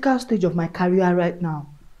critical stage of my career right now.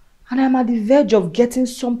 And I'm at the verge of getting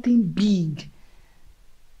something big.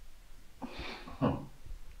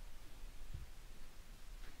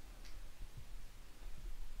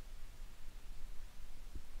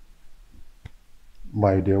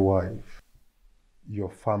 My dear wife, your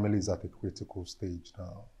family is at a critical stage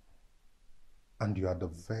now. And you're at the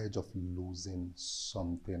verge of losing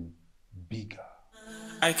something bigger.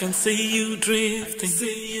 I can see you drifting.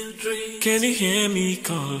 Can you hear me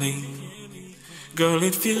calling? Girl,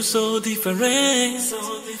 it feels so different.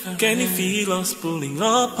 Can you feel us pulling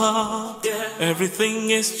apart? Everything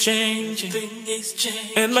is changing,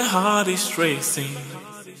 and my heart is racing.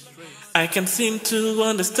 I can't seem to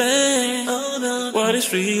understand what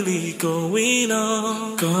is really going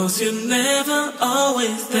on. 'Cause you're never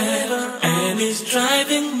always there, and it's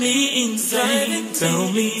driving me insane.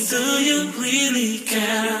 Tell me, do you really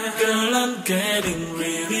care? Girl, I'm getting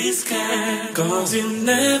really scared. 'Cause you're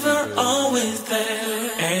never always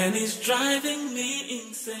there, and it's driving me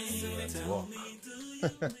insane. Tell me, do you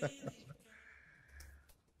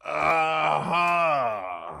Aha!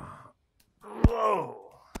 Whoa!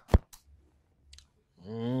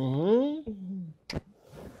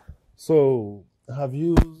 So, have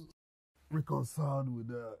you reconciled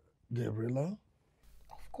with Gabriela?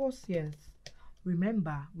 Of course, yes.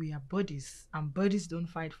 Remember, we are buddies, and buddies don't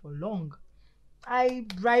fight for long. I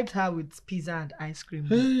bribed her with pizza and ice cream.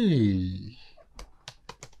 Hey,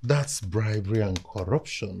 that's bribery and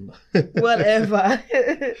corruption. Whatever.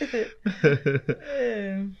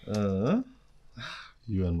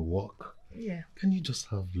 You and work. Yeah. Can you just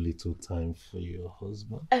have little time for your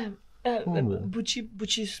husband?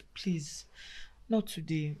 Buchi, please. Not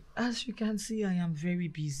today. As you can see, I am very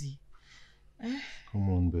busy. Come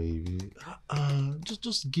on, baby.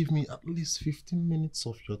 Just give me at least 15 minutes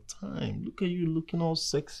of your time. Look at you looking all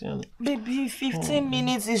sexy and... Baby, 15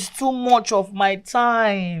 minutes is too much of my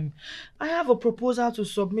time. I have a proposal to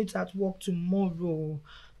submit at work tomorrow.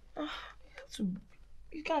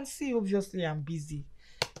 You can see, obviously, I'm busy.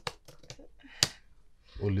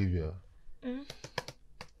 Olivia,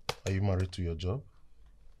 are you married to your job?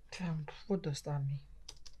 What does that mean?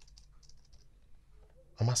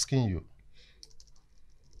 I'm asking you.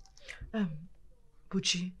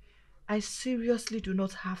 Buchi, I seriously do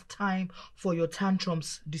not have time for your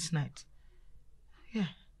tantrums this night. Yeah.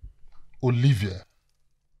 Olivia,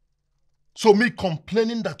 so me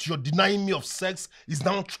complaining that you're denying me of sex is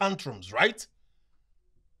now tantrums, right?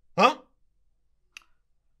 Huh?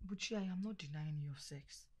 Buchi, I am not denying you of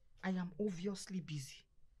sex. I am obviously busy.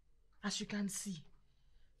 As you can see.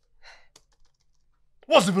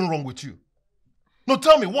 What's even wrong with you? No,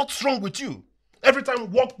 tell me, what's wrong with you? Every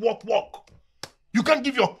time, walk. You can't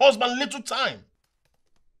give your husband little time.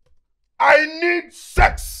 I need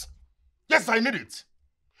sex. Yes, I need it.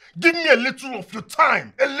 Give me a little of your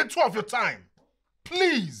time. A little of your time.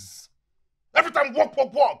 Please. Every time,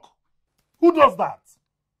 walk. Who does that?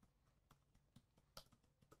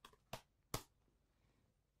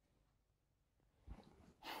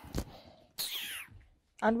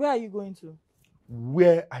 And where are you going to?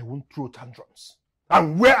 Where I won't throw tantrums.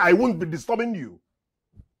 And where I won't be disturbing you.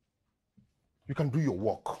 You can do your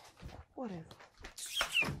work. Whatever.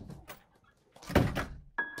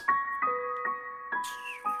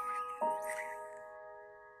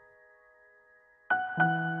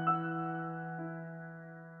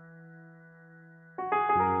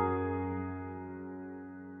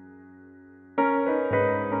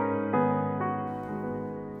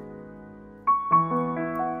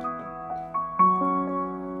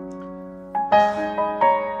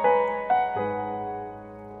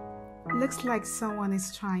 Looks like someone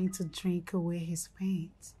is trying to drink away his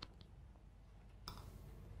pains.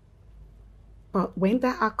 But when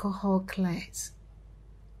the alcohol clears,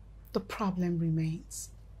 the problem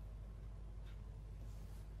remains.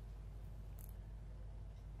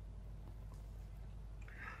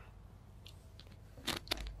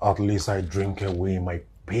 At least I drink away my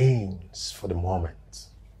pains for the moment.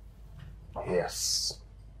 Yes.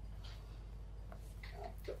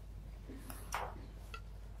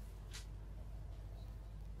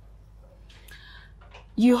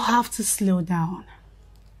 You have to slow down.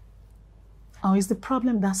 Or is the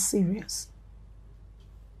problem that serious?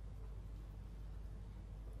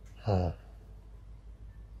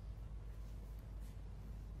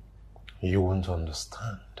 You won't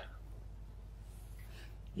understand.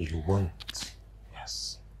 You won't.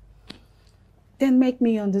 Yes. Then make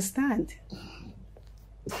me understand.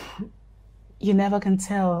 You never can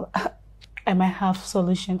tell I might have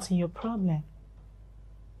solution to your problem.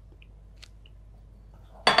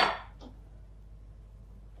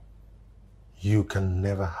 You can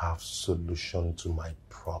never have solution to my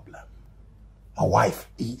problem. My wife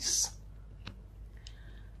is.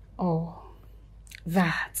 Oh,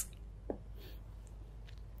 that.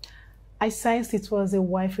 I sensed it was a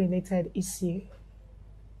wife-related issue.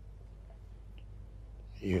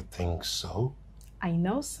 You think so? I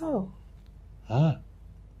know so. Huh?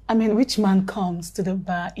 I mean, which man comes to the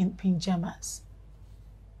bar in pajamas?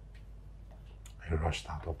 I rushed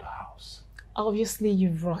out of the house. Obviously,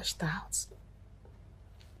 you rushed out.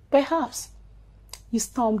 Perhaps you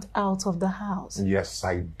stormed out of the house. Yes,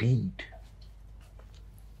 I did.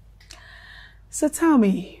 So tell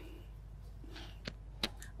me,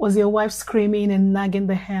 was your wife screaming and nagging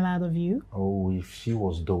the hell out of you? Oh, if she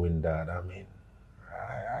was doing that, I mean,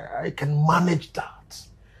 I can manage that.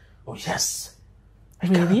 Oh, yes.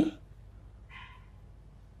 Really?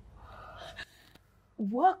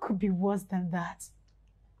 What could be worse than that?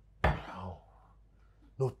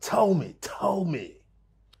 No, tell me.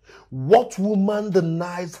 What woman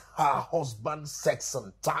denies her husband sex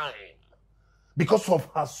and time because of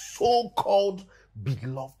her so-called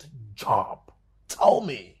beloved job? Tell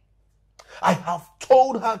me. I have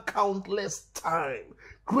told her countless times,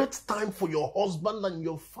 great time for your husband and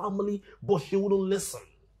your family, but she wouldn't listen.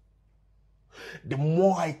 The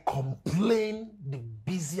more I complain, the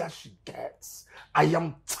busier she gets. I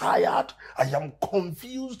am tired, I am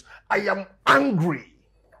confused, I am angry.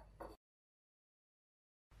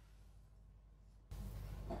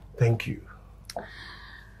 Thank you.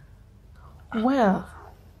 Well,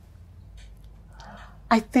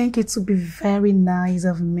 I think it would be very nice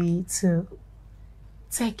of me to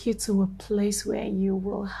take you to a place where you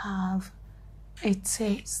will have a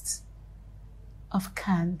taste of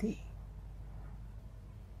candy.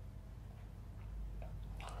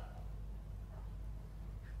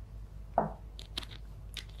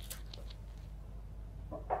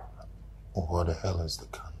 What the hell is the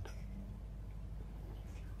candy?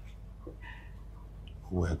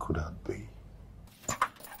 Where could that be?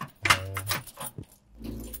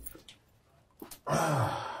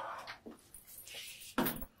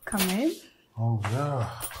 Come in. Oh, yeah.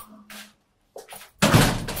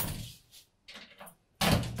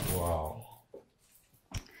 Wow.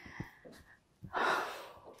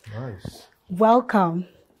 Nice. Welcome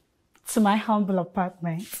to my humble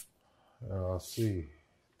apartment. I see.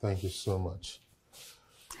 Thank you so much.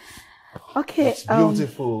 Okay. It's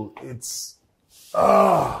beautiful. It's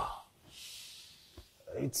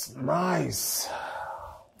nice.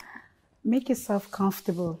 Make yourself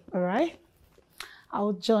comfortable, all right?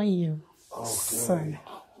 I'll join you soon.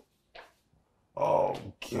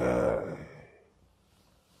 Okay.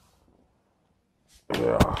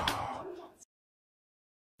 Yeah.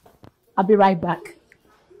 I'll be right back.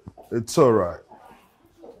 It's all right.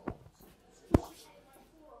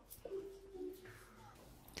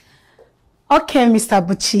 Okay, Mr.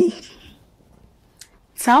 Bucci.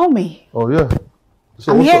 Tell me. Oh, yeah.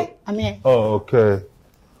 So I'm here. Oh, okay.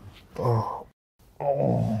 Oh.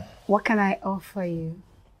 What can I offer you?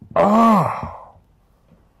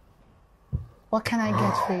 What can I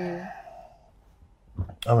get for you?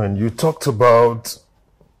 I mean, you talked about...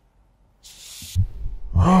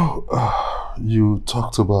 you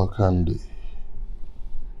talked about candy.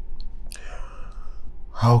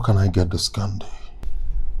 How can I get this candy?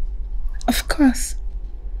 Of course.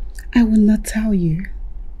 I will not tell you.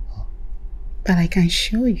 But I can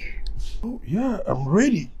show you. Oh, yeah, I'm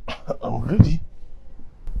ready. I'm ready.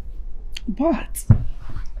 But...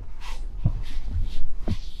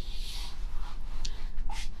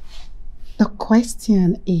 the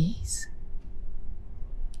question is...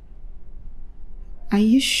 are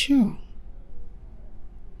you sure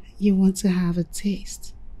you want to have a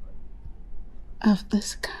taste of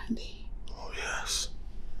this candy? Oh, yes.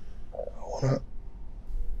 I wanna...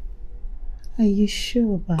 Are you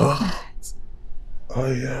sure about that?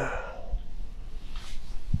 Oh, yeah.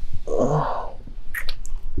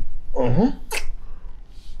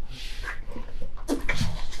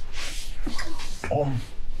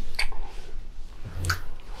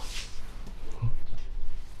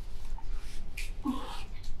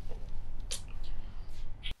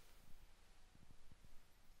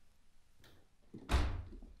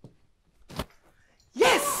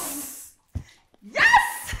 Yes! Yes!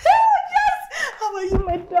 Yes! How are you,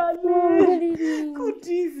 my darling? Good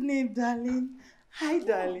evening, darling. Hi,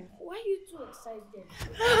 darling. Why are you so excited?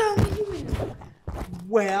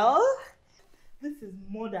 Well, this is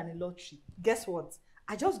more than a lottery. Guess what?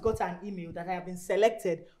 I just got an email that I have been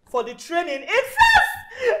selected for the training in France.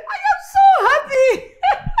 I am so happy.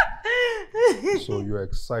 So you're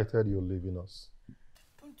excited you're leaving us?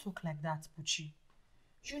 Don't talk like that, Puchi.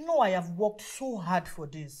 You know I have worked so hard for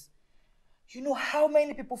this. You know how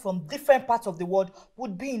many people from different parts of the world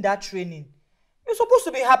would be in that training. You're supposed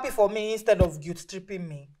to be happy for me instead of guilt-tripping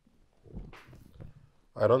me.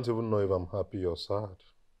 I don't even know if I'm happy or sad.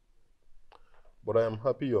 But I am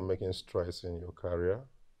happy you're making strides in your career.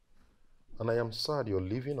 And I am sad you're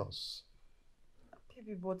leaving us.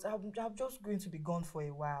 Baby, but I'm just going to be gone for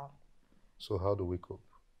a while. So how do we cope?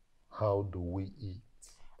 How do we eat?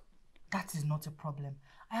 That is not a problem.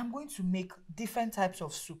 I am going to make different types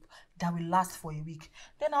of soup that will last for a week.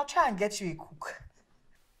 Then I'll try and get you a cook.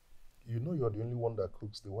 You know you're the only one that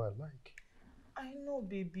cooks the way I like. I know,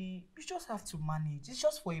 baby. You just have to manage. It's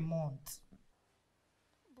just for a month.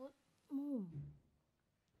 But, Mom,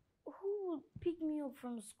 who will pick me up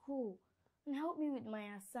from school and help me with my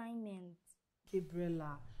assignment?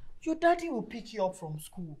 Gabriela, your daddy will pick you up from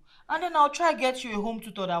school. And then I'll try to get you a home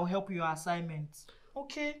tutor that will help you your assignment.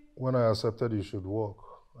 Okay? When I accepted you should work,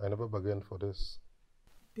 I never bargained for this.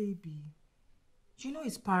 Baby, you know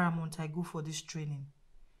it's paramount I go for this training.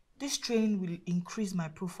 This training will increase my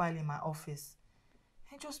profile in my office.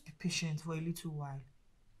 And just be patient for a little while.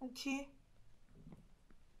 Okay?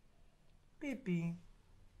 Baby.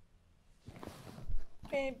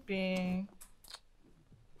 Baby.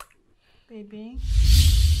 Baby.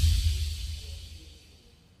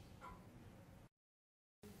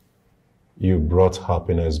 You brought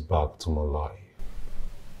happiness back to my life.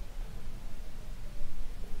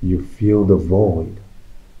 You fill the void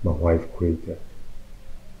my wife created.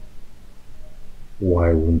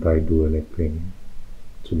 Why wouldn't I do anything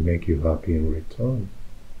to make you happy in return?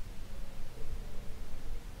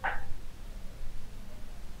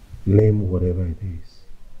 Name whatever it is,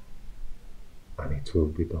 and it will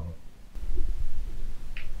be done.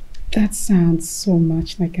 That sounds so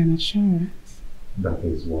much like an assurance. That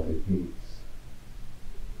is what it is.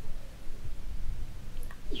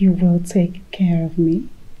 you will take care of me?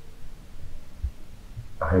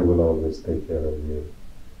 I will always take care of you.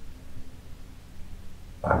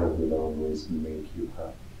 I will always make you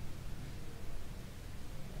happy.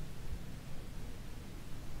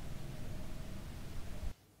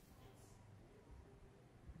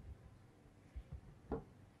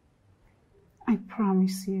 I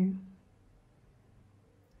promise you,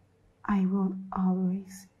 I will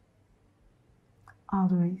always,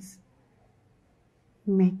 always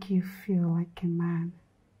make you feel like a man.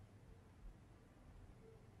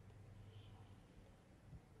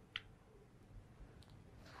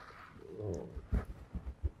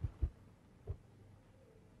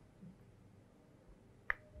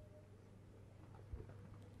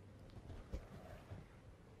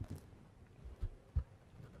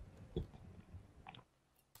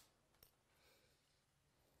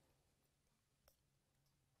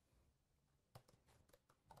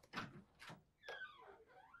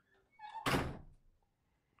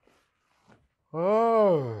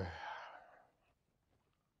 Oh.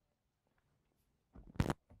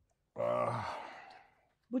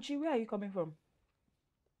 Buchi, where are you coming from?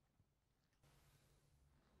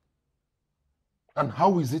 And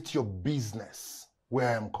how is it your business where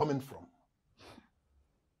I am coming from?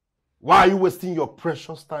 Why are you wasting your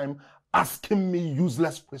precious time asking me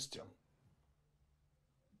useless questions?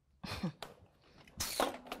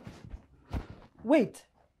 Wait.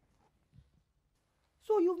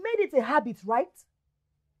 So you've made it a habit, right?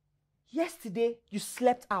 Yesterday, you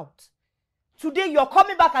slept out. Today, you're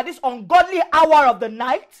coming back at this ungodly hour of the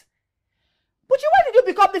night? But when did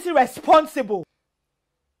you become this irresponsible?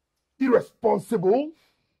 Irresponsible?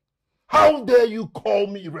 How dare you call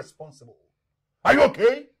me irresponsible? Are you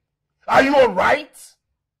okay? Are you alright?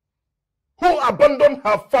 Who abandoned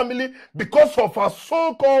her family because of her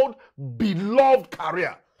so-called beloved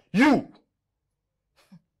career? You.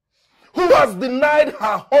 Who has denied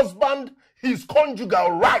her husband his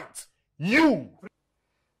conjugal right? You.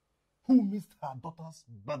 Who missed her daughter's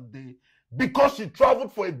birthday because she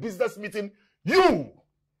traveled for a business meeting? You.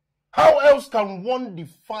 How else can one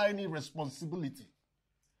define irresponsibility?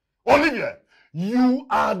 Olivia, you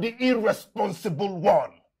are the irresponsible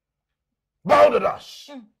one. Bow the dash.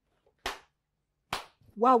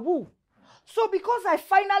 Wow. So because I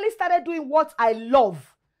finally started doing what I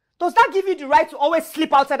love, does that give you the right to always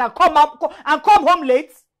sleep outside and come home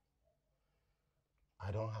late?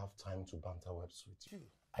 I don't have time to banter words with you.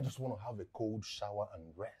 I just want to have a cold shower and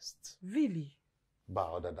rest. Really?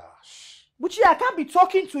 Bow the dash. Buchi, I can't be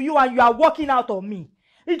talking to you and you are walking out on me.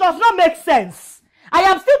 It does not make sense. I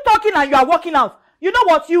am still talking and you are walking out. You know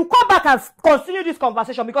what? You come back and continue this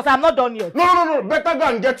conversation because I am not done yet. No. Better go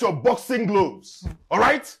and get your boxing gloves.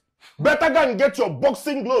 Alright? Better go and get your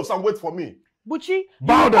boxing gloves and wait for me. Buchi, you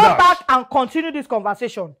come back and continue this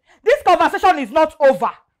conversation. This conversation is not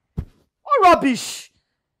over. Oh, rubbish.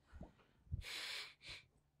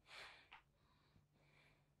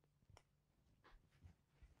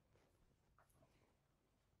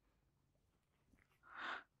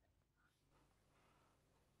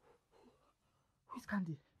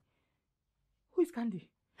 Candy? Who is Candy?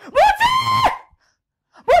 Buchi!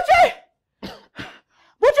 Buchi!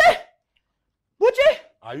 Buchi! Buchi!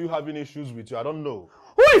 Are you having issues with you? I don't know.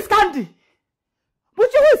 Who is Candy?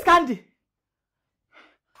 Buchi, who is Candy?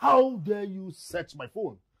 How dare you search my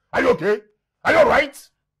phone? Are you okay? Are you alright?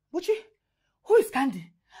 Buchi, who is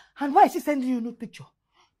Candy? And why is she sending you a nude picture?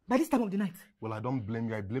 By this time of the night? Well, I don't blame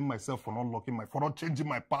you. I blame myself for not locking for not changing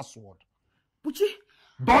my password. Buchi?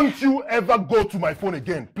 Don't you ever go to my phone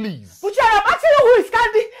again, please. Buchi, I am asking you who is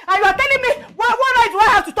Candy, and you are telling me what right do I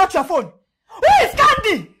have to touch your phone? Who is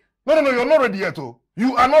Candy? No, you're not ready yet, oh.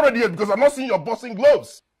 You are not ready yet because I'm not seeing your boxing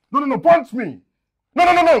gloves. No, punch me. No.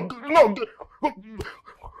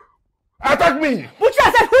 Attack me. Buchi,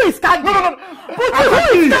 I said who is Candy? No. Buchi,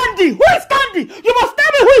 who is Candy? Who is Candy? You must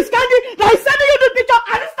tell me who is Candy that is sending you the picture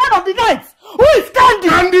at this time of the night. Who is Candy?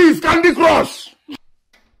 Candy is Candy Crush.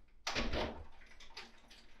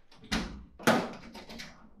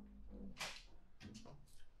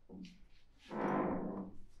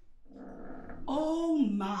 Oh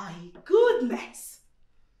my goodness.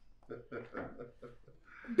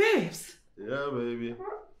 Babes. Yeah, baby.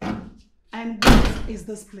 And what is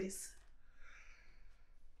this place?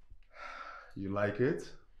 You like it?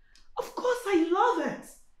 Of course I love it.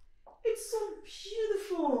 It's so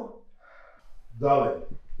beautiful. Darling,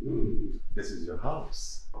 this is your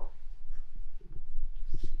house.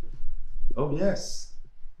 Oh yes.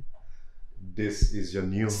 This is your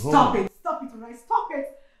new home. Stop it, alright? Stop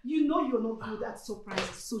it. You know you're not good at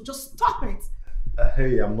surprises, so just stop it.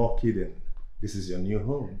 Hey, I'm not kidding. This is your new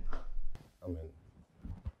home. I mean,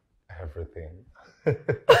 everything.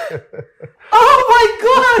 Oh my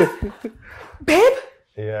God! Babe?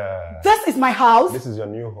 Yeah. This is my house? This is your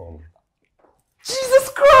new home. Jesus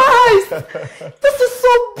Christ! This is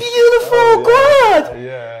so beautiful! Oh, God!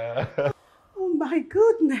 Yeah. Oh my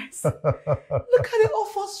goodness. Look at the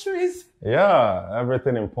upholsteries. Yeah,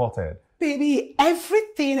 everything imported. Baby,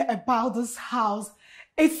 everything about this house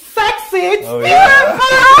is sexy. It's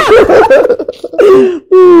beautiful.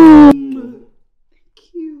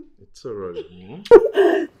 Thank you. It's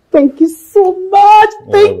alright. Thank you so much.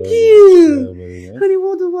 Thank you. Yeah, Honey,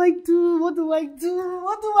 what do I do? What do I do?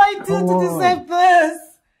 What do I do to deserve this?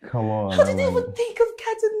 Come on. How did you even think of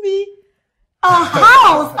getting me a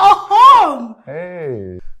house, a home?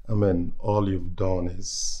 Hey. I mean, all you've done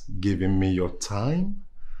is giving me your time,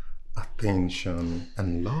 attention,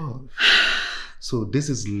 and love. So this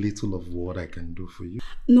is little of what I can do for you.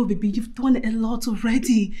 No, baby, you've done a lot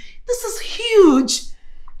already. This is huge.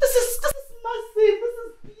 This is massive. This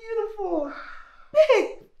is beautiful. Babe.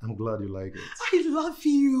 I'm glad you like it. I love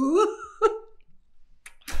you.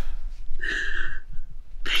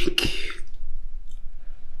 Thank you.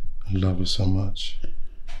 I love you so much.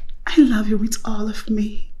 I love you with all of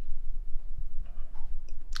me.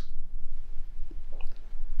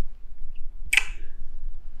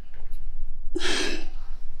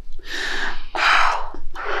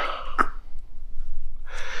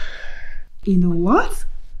 You know what?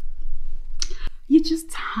 You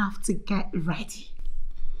just have to get ready.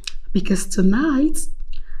 Because tonight,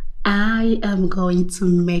 I am going to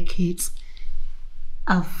make it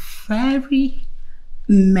a very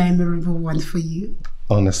memorable one for you.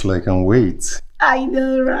 Honestly, I can't wait. I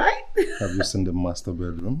know, right? Have you seen the master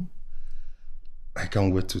bedroom? I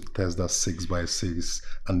can't wait to test that 6x6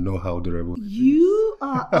 and know how durable it is. You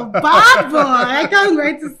are a bad boy. I can't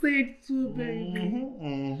wait to see it too, baby.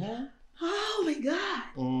 Oh my God.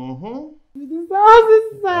 This house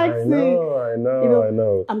is sexy. I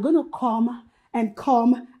know. I'm going to come and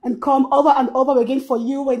come and come over and over again for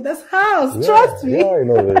you in this house. Trust me. Yeah, I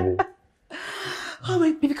know, baby. Oh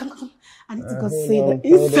my baby, come. I need to go see the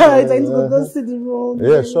inside. I need to go see the room.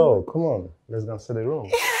 Yeah, sure. Come on. Let's go see the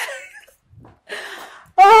room.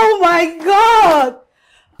 Oh my God.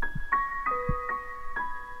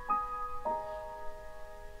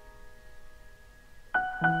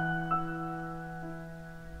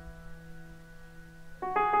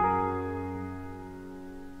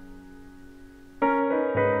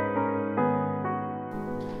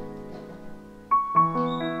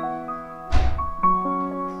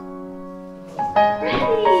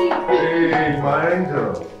 Hey, my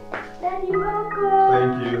angel. Daddy, welcome.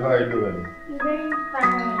 Thank you. How are you doing? Very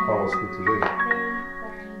fine. How was school today? Very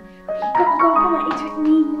fine. Come and eat with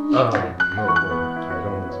me. No, I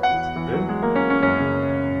don't want to eat today.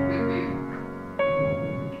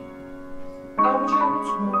 I'll be traveling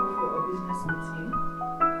tomorrow for a business meeting,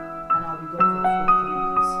 and I'll be gone for 3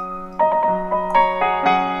 days.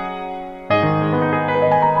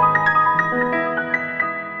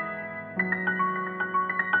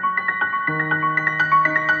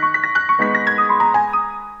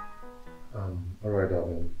 Alright,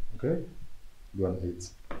 darling. Okay? Go and eat.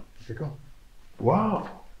 Okay, come. Wow!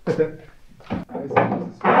 Okay,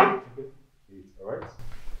 eat, alright?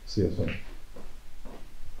 See you soon.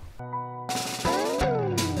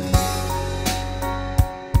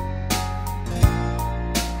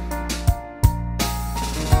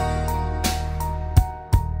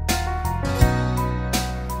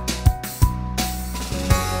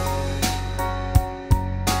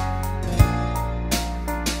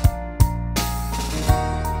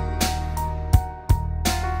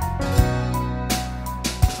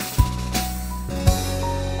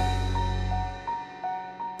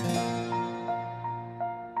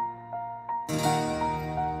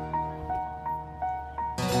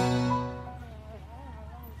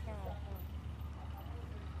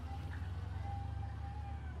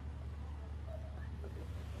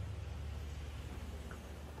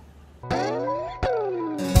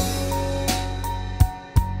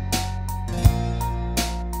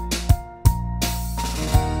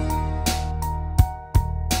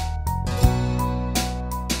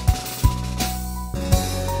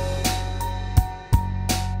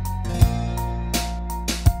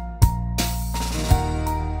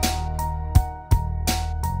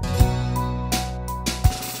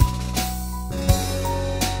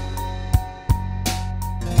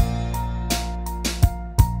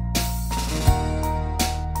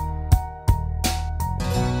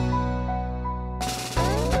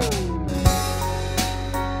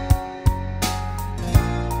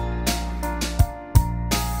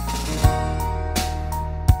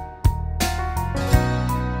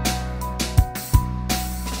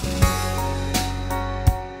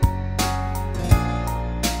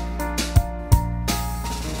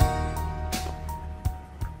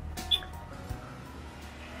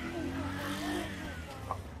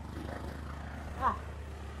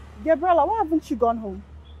 Gabriela, why haven't you gone home?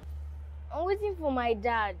 I'm waiting for my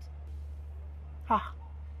dad. Ha!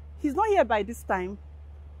 He's not here by this time.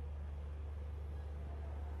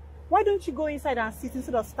 Why don't you go inside and sit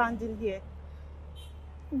instead of standing here?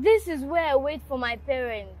 This is where I wait for my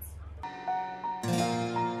parents.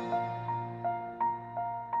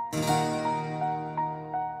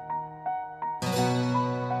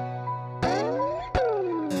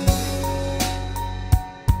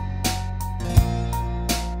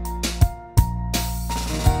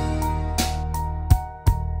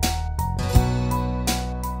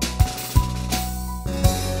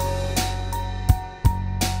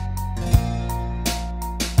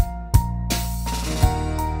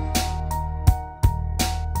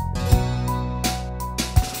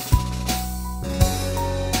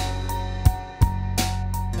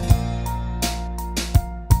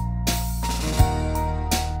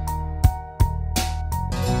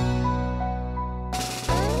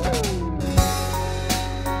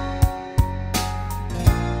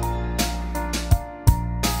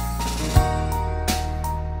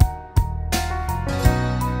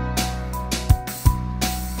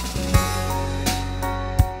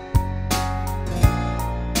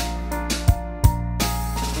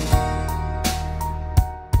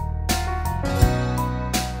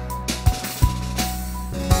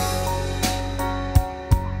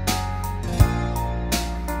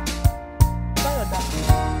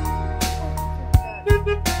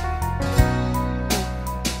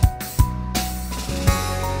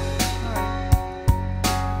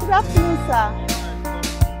 Good afternoon, sir.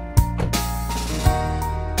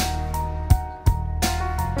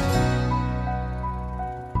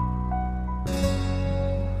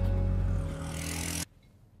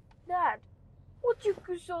 Dad, what took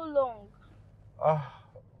you so long?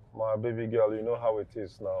 My baby girl, you know how it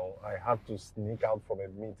is now. I had to sneak out from a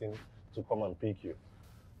meeting to come and pick you.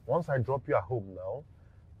 Once I drop you at home now,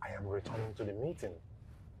 I am returning to the meeting.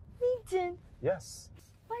 Meeting? Yes.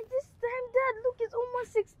 By this time, Dad, look, it's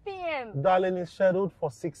almost 6 p.m. Darling, it's scheduled for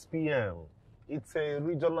 6 p.m. It's a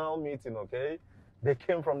regional meeting, okay? They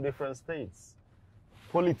came from different states.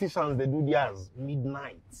 Politicians, they do theirs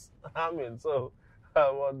midnight. I mean, so,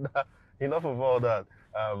 enough of all that.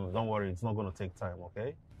 Don't worry, it's not going to take time,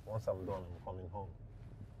 okay? Once I'm done, I'm coming home.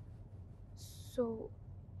 So,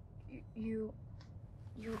 you're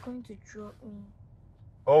going to drop me?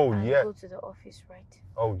 Oh, and yeah. go to the office, right?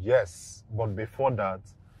 Oh, yes. But before that,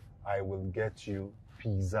 I will get you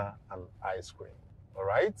pizza and ice cream. All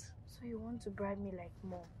right? So you want to bribe me like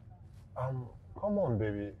more? Come on,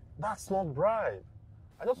 baby. That's not bribe.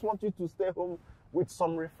 I just want you to stay home with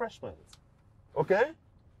some refreshment. Okay?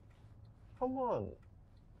 Come on.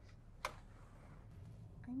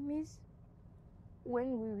 I miss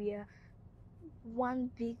when we were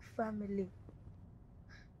one big family.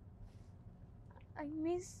 I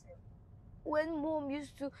miss when Mom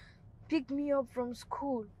used to pick me up from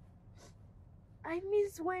school. I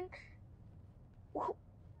miss when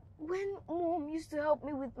Mom used to help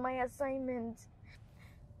me with my assignments.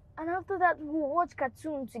 And after that, we would watch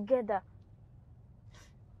cartoon together.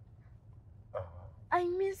 I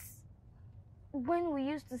miss when we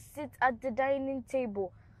used to sit at the dining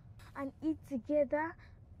table and eat together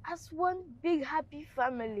as one big happy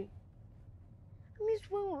family. I miss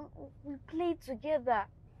when we played together.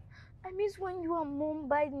 I miss when you and Mom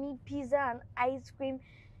buy me pizza and ice cream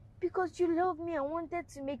because you love me and wanted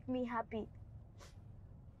to make me happy.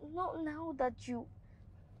 Not now that you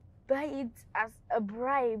buy it as a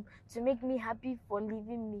bribe to make me happy for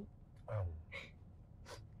leaving me.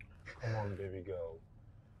 Come on, baby girl.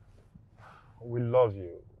 We love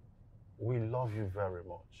you. We love you very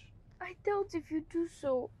much. I doubt if you do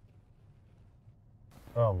so.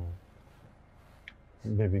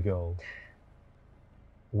 Baby girl,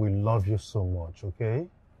 we love you so much, okay?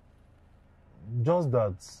 Just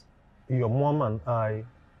that your mom and I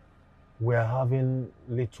were having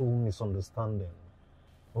little misunderstanding,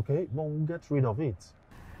 okay? But we'll get rid of it,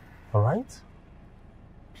 all right?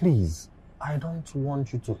 Please, I don't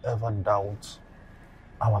want you to ever doubt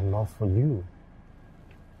our love for you.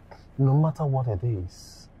 No matter what it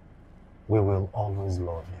is, we will always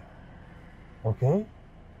love you, okay?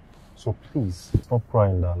 So please, stop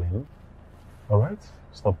crying, darling. All right?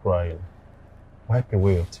 Stop crying. Wipe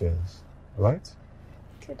away your tears. All right?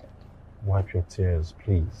 Okay, Dad. Wipe your tears,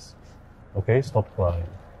 please. Okay? Stop crying.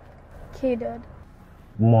 Okay, Dad.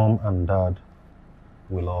 Mom and Dad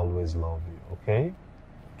will always love you, okay?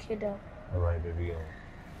 Okay, Dad. All right, baby girl.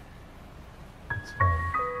 It's fine.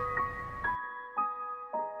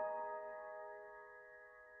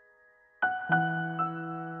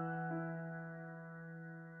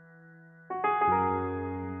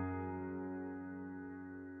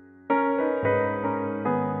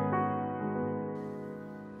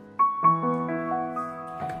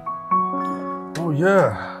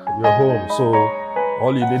 Yeah, you're home. So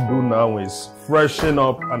all you need to do now is freshen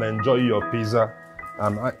up and enjoy your pizza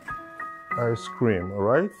and ice cream,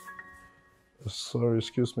 alright? Sorry,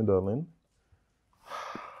 excuse me, darling.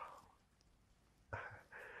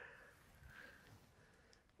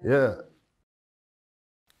 Yeah.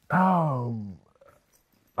 I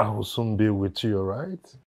will soon be with you,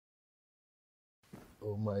 alright?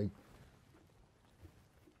 Oh my.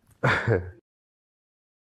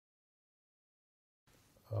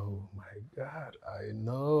 Oh my God, I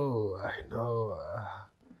know. Oh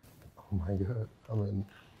my God, I mean,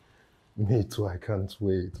 me too, I can't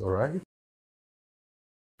wait, alright?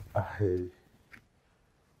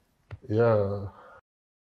 Yeah.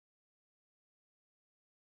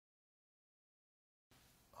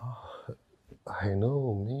 I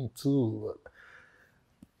know, me too.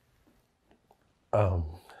 I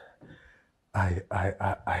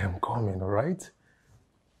am coming, alright?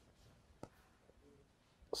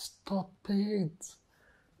 Stop it.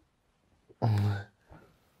 I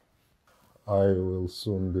will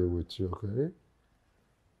soon be with you, okay?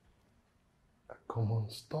 Come on,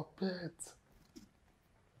 stop it.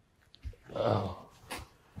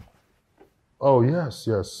 Oh, yes,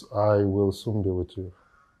 I will soon be with you.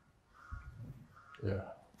 Yeah.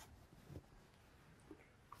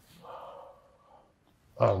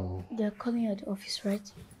 They're calling you at the office, right?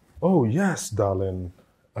 Oh, yes, darling.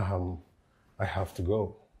 I have to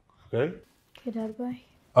go, okay? Okay, Dad, bye.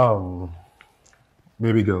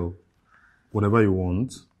 Baby girl, whatever you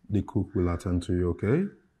want, the cook will attend to you, okay?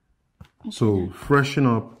 So, freshen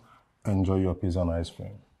up, enjoy your pizza and ice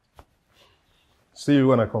cream. See you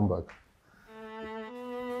when I come back.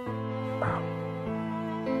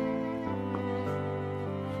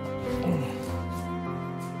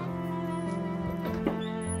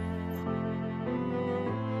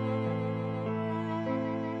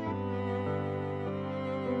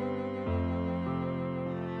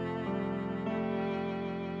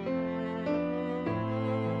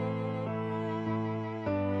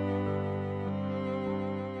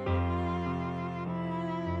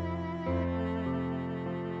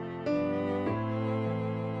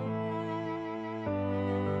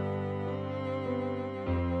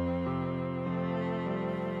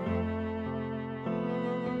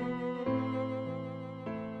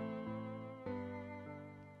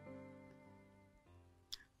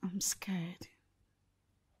 I'm scared.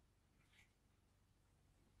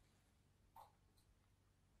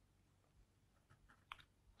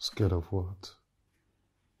 Scared of what?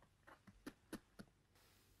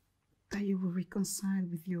 That you will reconcile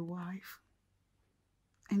with your wife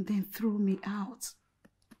and then throw me out.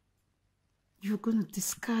 You're gonna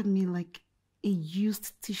discard me like a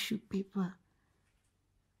used tissue paper.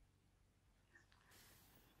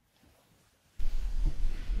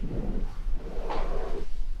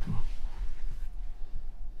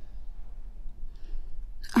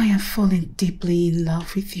 I am falling deeply in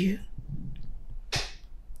love with you.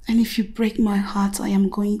 And if you break my heart, I am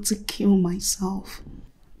going to kill myself.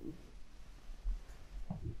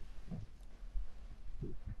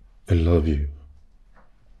 I love you.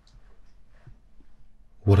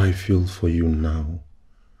 What I feel for you now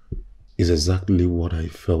is exactly what I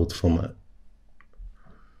felt for my...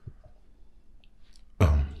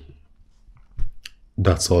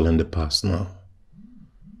 That's all in the past now.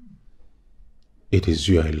 It is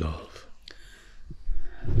you I love.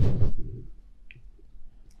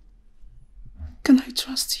 Can I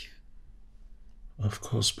trust you? Of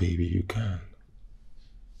course, baby, you can.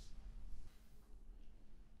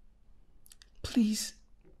 Please,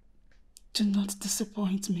 do not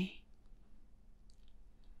disappoint me.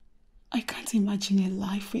 I can't imagine a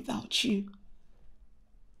life without you.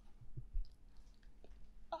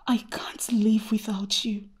 I can't live without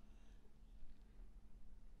you.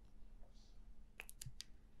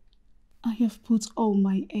 I have put all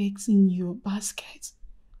my eggs in your basket.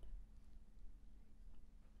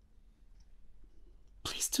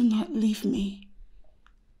 Please do not leave me.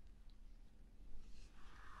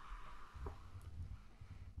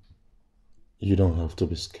 You don't have to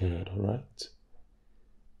be scared, alright?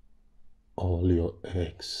 All your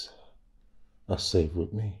eggs are safe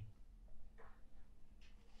with me.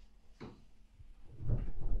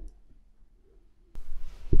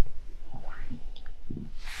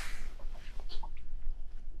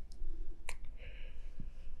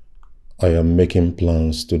 I am making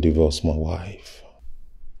plans to divorce my wife.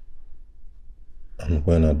 And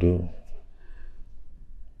when I do,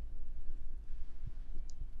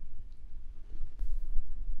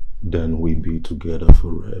 then we'll be together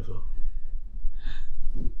forever.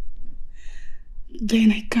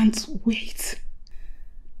 Then I can't wait.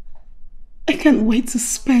 I can't wait to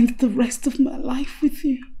spend the rest of my life with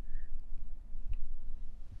you.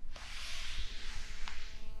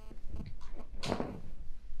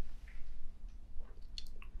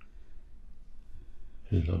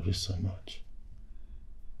 I love you so much.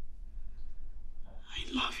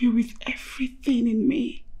 I love you with everything in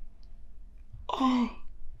me. Oh.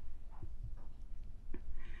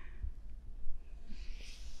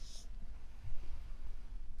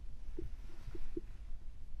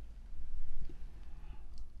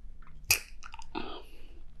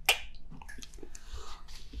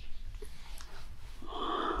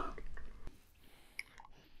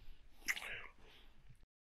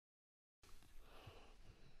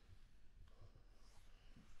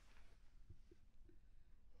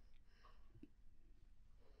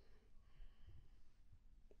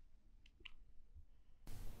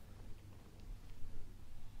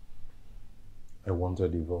 I want a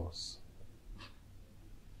divorce.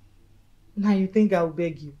 Now you think I'll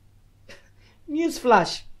beg you?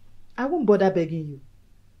 Newsflash, I won't bother begging you.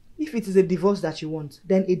 If it is a divorce that you want,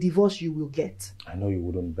 then a divorce you will get. I know you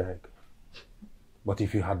wouldn't beg. But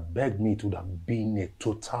if you had begged me, it would have been a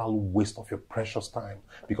total waste of your precious time,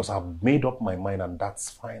 because I've made up my mind and that's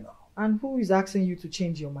final. And who is asking you to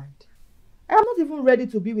change your mind? I am not even ready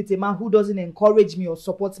to be with a man who doesn't encourage me or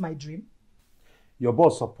supports my dream. Your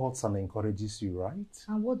boss supports and encourages you, right?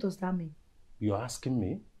 And what does that mean? You're asking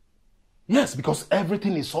me? Yes, because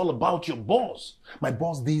everything is all about your boss. My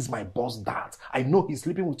boss this, my boss that. I know he's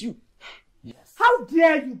sleeping with you. Yes. How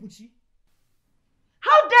dare you, Buchi?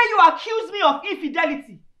 How dare you accuse me of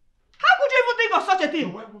infidelity? How could you even think of such a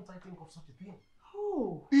thing? Why won't I think of such a thing?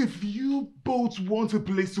 Oh. If you both want a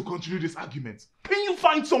place to continue this argument, can you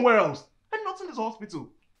find somewhere else? And not in this hospital.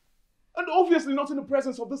 And obviously not in the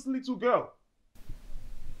presence of this little girl.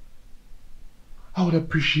 I would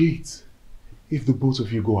appreciate if the both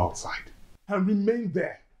of you go outside and remain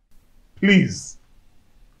there. Please.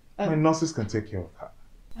 My nurses can take care of her.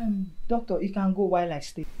 Doctor, you can go while I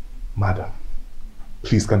stay. Madam,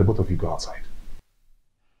 please, can the both of you go outside?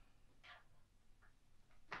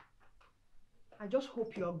 I just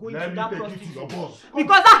hope you are going Let to me that take you to prostitute. your boss.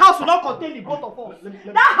 Because that house will not contain the both of us.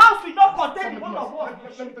 That house will not contain the both of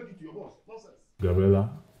us. Let me take you to your boss. Nonsense. Gabriella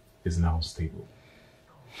is now stable.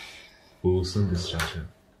 We will soon discharge her.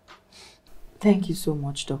 Thank you so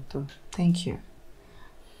much, doctor. Thank you.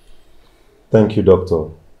 Thank you, doctor.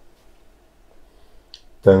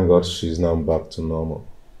 Thank God she's now back to normal.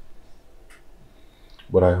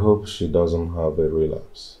 But I hope she doesn't have a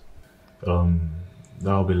relapse.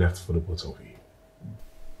 That'll be left for the both of you.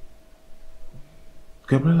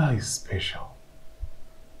 Gabriella is special.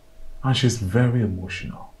 And she's very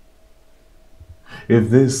emotional.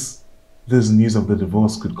 If this news of the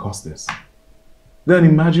divorce could cause this, then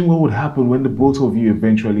imagine what would happen when the both of you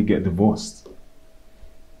eventually get divorced.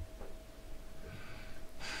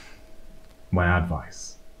 My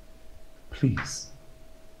advice, please,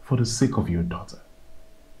 for the sake of your daughter,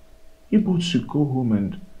 you both should go home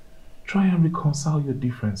and try and reconcile your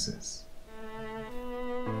differences.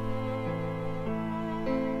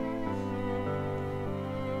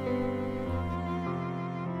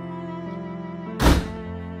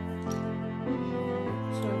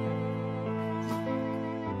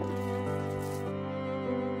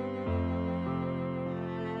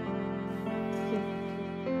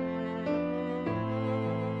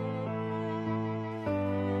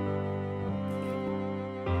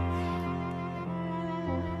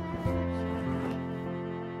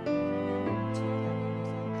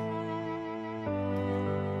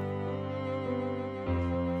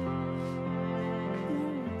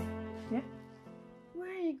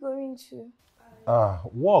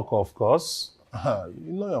 Work, of course.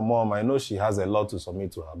 You know your mom, I know she has a lot to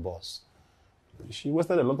submit to her boss. She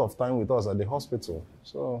wasted a lot of time with us at the hospital,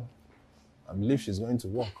 so I believe she's going to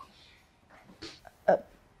work.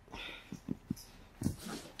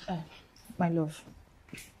 My love,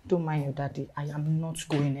 don't mind your daddy. I am not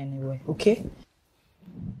going anywhere, okay?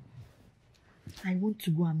 I want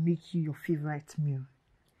to go and make you your favorite meal.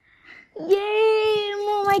 Yay,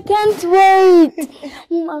 Mom, I can't wait.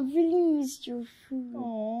 Mom, I've really missed your food.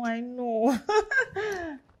 Oh, I know.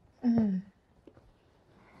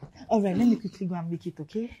 All right, let me quickly go and make it,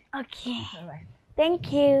 okay? Okay. All right.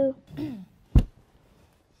 Thank you.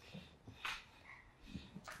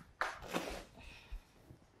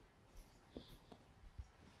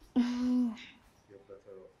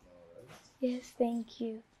 Yes, thank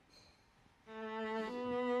you.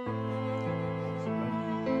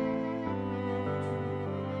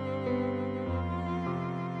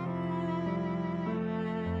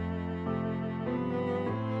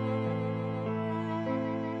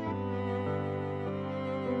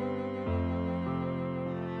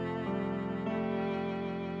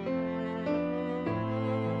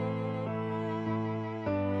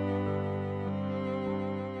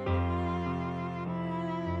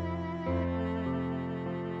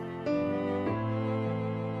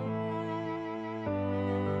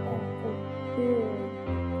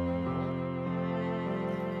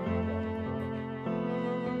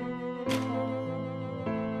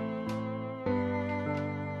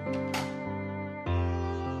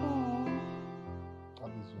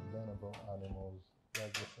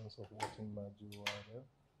 chance of watching Maju while there.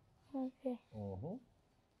 Okay.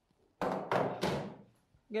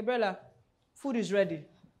 Gabriela, food is ready.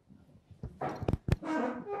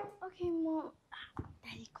 Okay, Mom.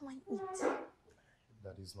 Daddy, come and eat.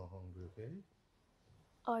 Daddy's not hungry, okay?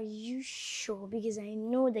 Are you sure? Because I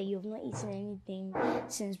know that you've not eaten anything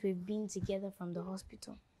since we've been together from the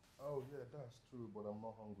hospital. Oh, yeah, that's true, but I'm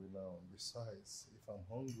not hungry now. Besides, if I'm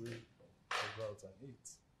hungry, I'll go out and eat.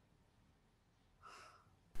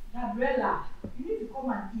 Gabriela, you need to come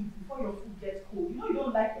and eat before your food gets cold. You know you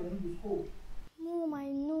don't like your food is cold. Mom, I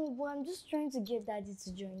know, but I'm just trying to get Daddy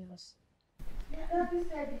to join us. Yeah, Daddy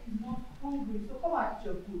said he's not hungry, so come and eat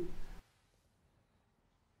your food.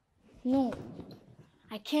 No,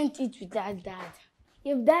 I can't eat without Dad.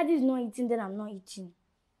 If Daddy's not eating, then I'm not eating.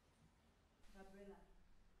 Gabriela,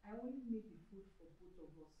 I only made the food for both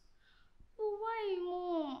of us. But why,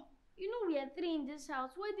 Mom? You know we are 3 in this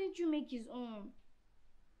house. Why didn't you make his own?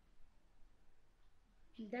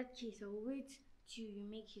 In that case, I will wait till you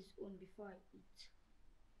make his own before I eat.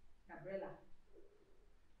 Gabriela.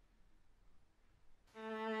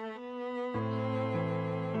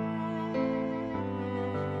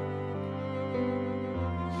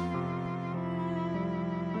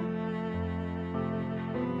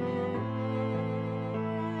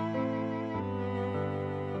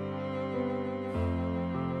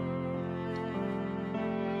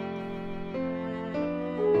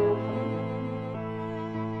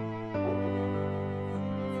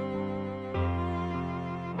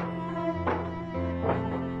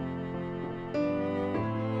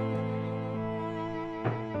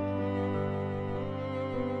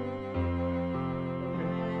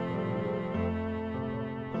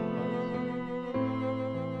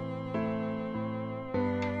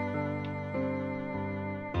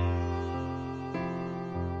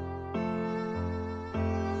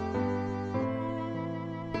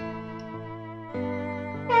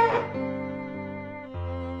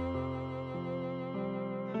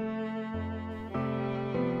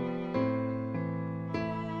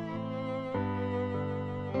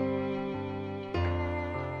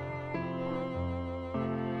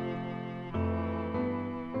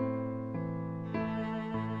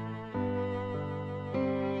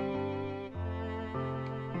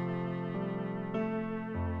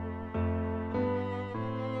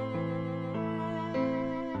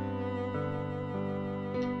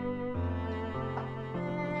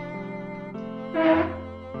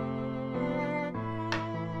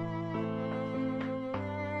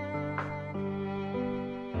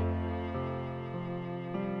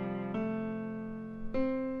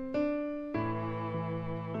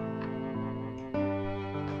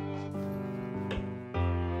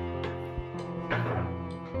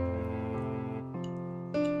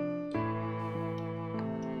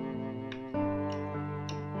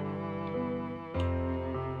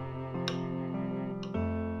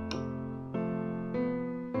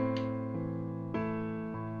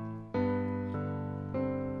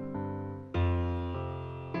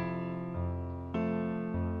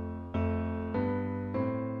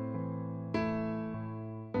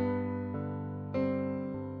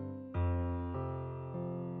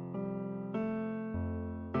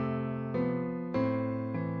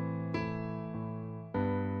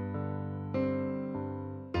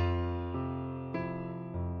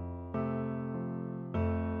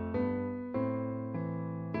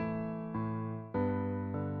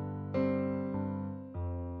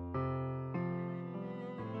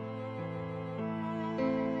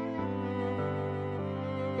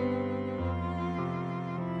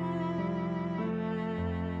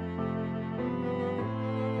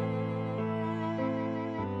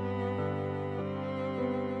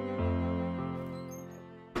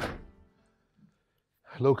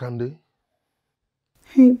 Hello, Candy.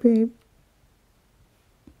 Hey, babe.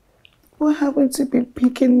 What happened to be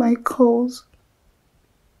picking my calls?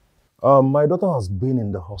 My daughter has been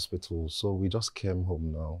in the hospital, so we just came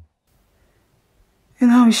home now.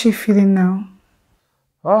 And how is she feeling now?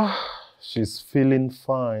 She's feeling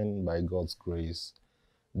fine by God's grace,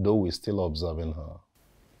 though we're still observing her.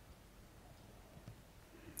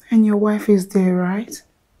 And your wife is there, right?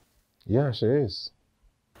 Yeah, she is.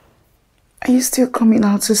 Are you still coming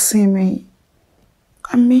out to see me?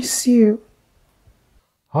 I miss you.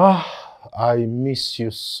 I miss you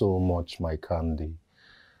so much, my Candy.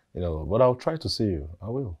 But I'll try to see you. I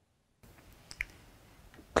will.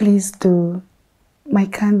 Please do. My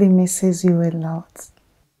Candy misses you a lot.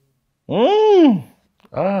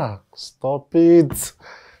 Stop it.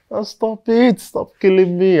 Stop it. Stop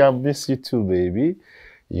killing me. I miss you too, baby.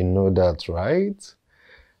 You know that, right?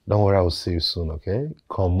 Don't worry, I'll see you soon, okay?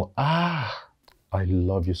 Come on. I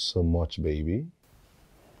love you so much, baby.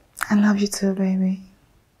 I love you too, baby.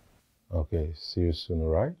 Okay, see you soon,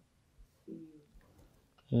 alright?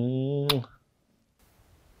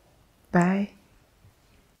 Bye.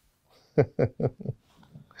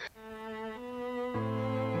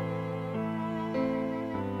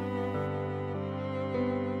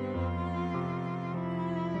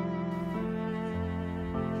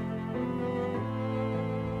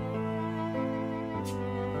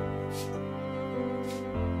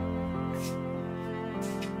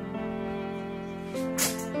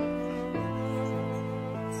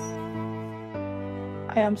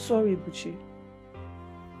 I am sorry, Buchi.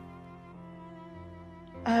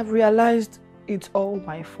 I have realized it's all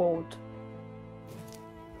my fault.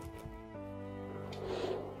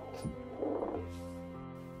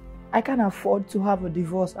 I can't afford to have a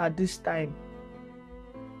divorce at this time.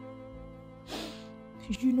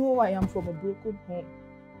 You know I am from a broken home.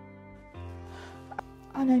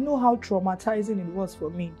 And I know how traumatizing it was for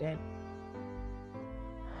me then.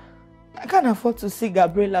 I can't afford to see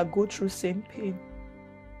Gabriela go through same pain.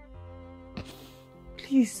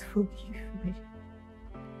 Please forgive me.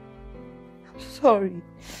 I'm sorry.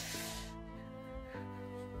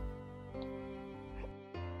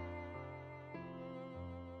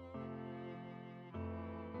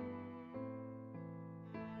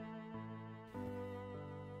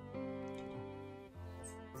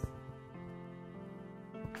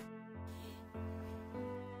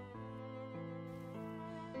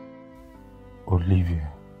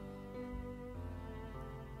 Olivia,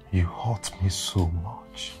 you hurt me so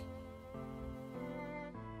much.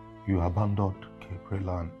 You abandoned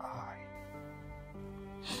Gabriela and I.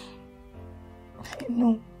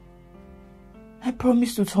 No. I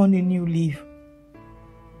promise to turn a new leaf.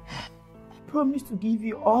 I promise to give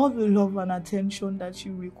you all the love and attention that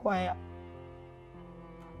you require.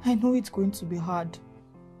 I know it's going to be hard,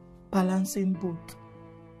 balancing both.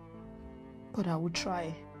 But I will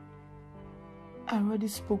try. I already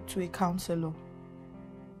spoke to a counselor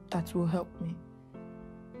that will help me.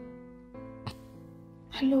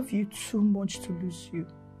 I love you too much to lose you.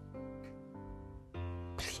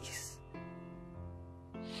 Please.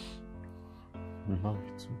 I love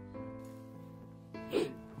you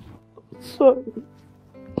too. Sorry.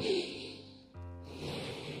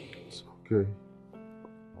 It's okay.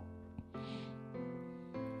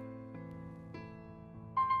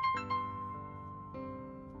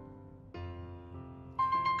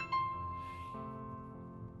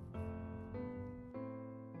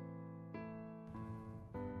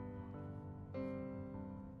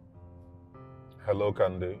 Hello,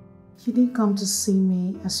 Candy. You didn't come to see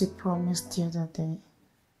me as you promised the other day.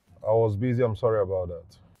 I was busy, I'm sorry about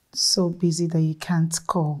that. So busy that you can't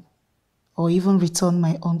call or even return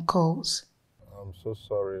my own calls. I'm so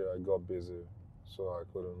sorry I got busy, so I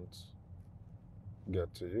couldn't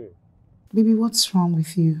get to you. Baby, what's wrong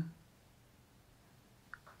with you?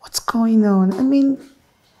 What's going on? I mean,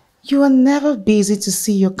 you are never busy to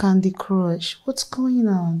see your Candy Crush. What's going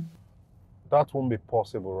on? That won't be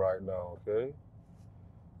possible right now, okay?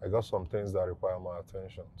 I got some things that require my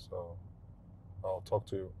attention, so I'll talk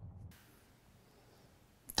to you.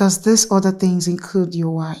 Does these other things include your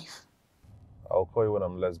wife? I'll call you when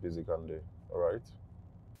I'm less busy, Candy, alright?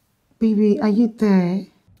 Baby, are you there?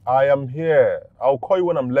 I am here. I'll call you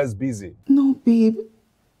when I'm less busy. No, babe.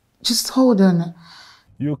 Just hold on.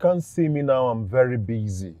 You can't see me now, I'm very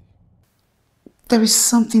busy. There is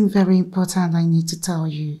something very important I need to tell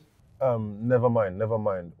you. Never mind.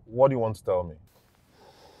 What do you want to tell me?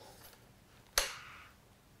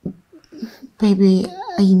 Baby,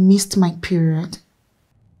 I missed my period.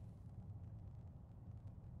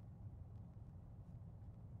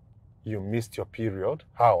 You missed your period?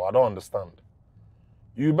 How? I don't understand.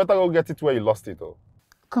 You better go get it where you lost it, though.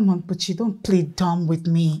 Come on, Puchi, don't play dumb with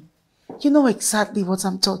me. You know exactly what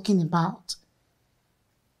I'm talking about.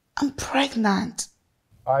 I'm pregnant.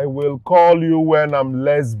 I will call you when I'm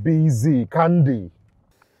less busy, Candy.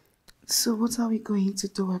 So what are we going to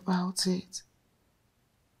do about it?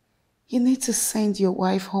 You need to send your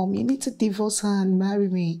wife home. You need to divorce her and marry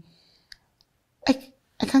me.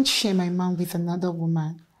 I can't share my man with another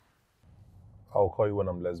woman. I'll call you when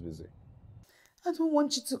I'm less busy. I don't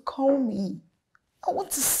want you to call me. I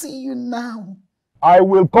want to see you now. I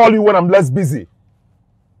will call you when I'm less busy.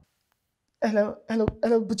 Hello,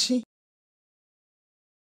 Buchi.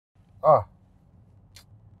 Ah.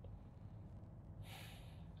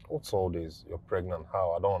 What's all this? You're pregnant.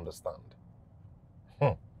 How? I don't understand.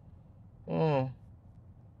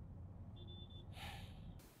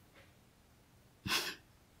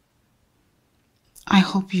 I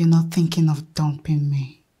hope you're not thinking of dumping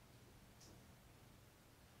me.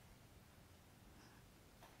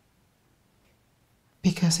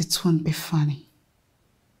 Because it won't be funny.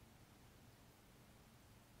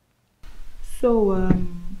 So,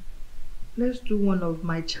 let's do one of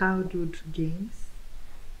my childhood games.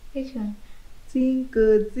 Which one?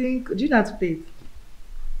 Tinkle, tinkle. Do you know how to play it?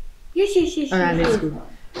 Yes. Alright, let's go.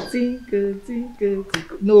 Tinkle, tinkle,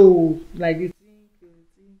 tinkle. No, like this.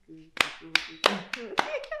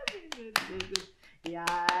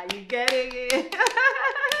 Yeah, you getting it.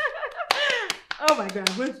 Oh my God,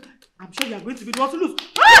 I'm sure you are going to be the one to lose. You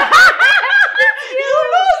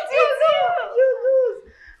lose.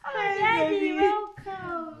 Oh, Daddy,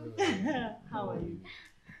 welcome. How are you?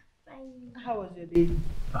 Fine. How was your day?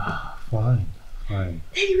 Fine.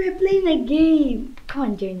 Daddy, we're playing a game. Come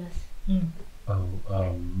on, join us.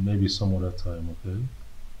 Oh, maybe some other time, okay?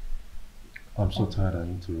 I'm so tired, I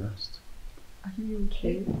need to rest. Are you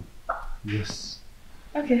okay? Yes.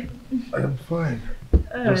 Okay. I am fine.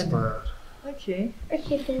 Just tired. Okay.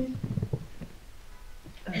 Okay, then.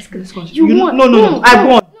 Let's go. You won. No, I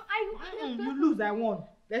won. No, I won. You lose, I won.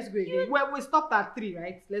 Let's go again. Well, we stopped at 3,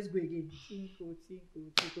 right? Let's go again. Tinkle.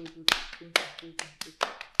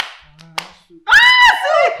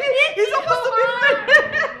 It's supposed to be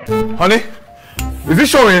free. Honey, is it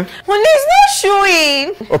showing? Honey, it's not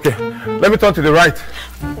showing. Okay, let me turn to the right.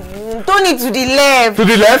 Turn it to the left. To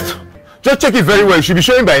the left? Just check it very well. It should be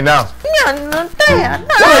showing by now. Yeah, I'm not tired.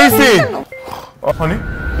 What are you saying? Oh, honey,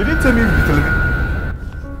 you didn't tell me the television.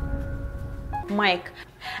 Mike,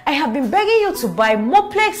 I have been begging you to buy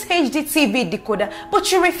Moplex HD TV decoder,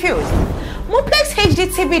 but you refused. Moplex HD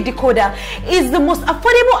TV decoder is the most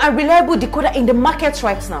affordable and reliable decoder in the market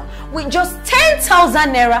right now. With just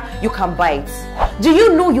 10,000 naira, you can buy it. Do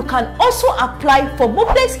you know you can also apply for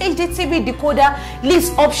Moplex HD TV decoder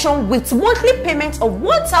lease option with monthly payments of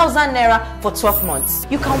 1,000 naira for 12 months?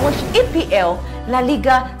 You can watch EPL, La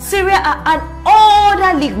Liga, Serie A and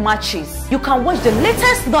other league matches. You can watch the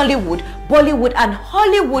latest Nollywood, Bollywood and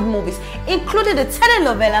Hollywood movies, including the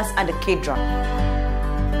telenovelas and the K-drama.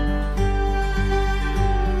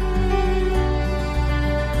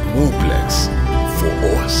 Moplex, for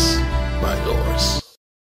us, by yours.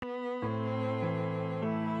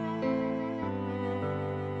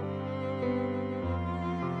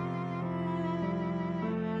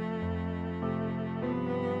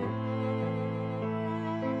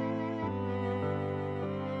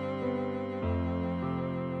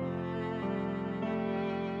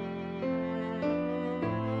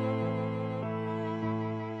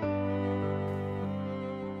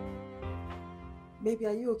 Baby,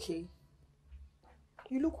 are you okay?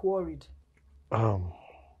 You look worried. I'm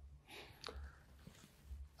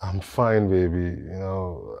fine, baby. You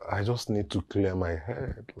know, I just need to clear my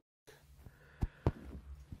head.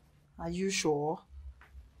 Are you sure?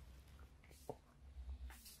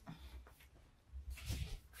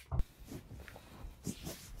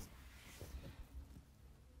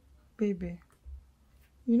 Baby,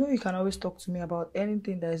 you know you can always talk to me about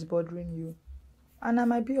anything that is bothering you, and I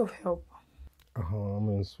might be of help. I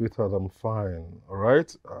mean, sweetheart, I'm fine, all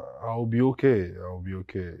right? I'll be okay.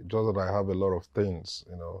 Just that I have a lot of things,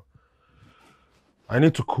 you know. I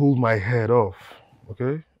need to cool my head off,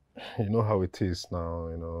 okay? You know how it is now,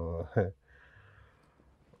 you know.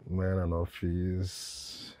 Man and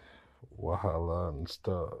office, wahala and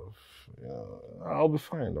stuff. You know, I'll be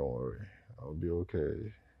fine, don't worry. I'll be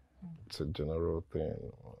okay. It's a general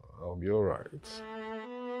thing. I'll be all right.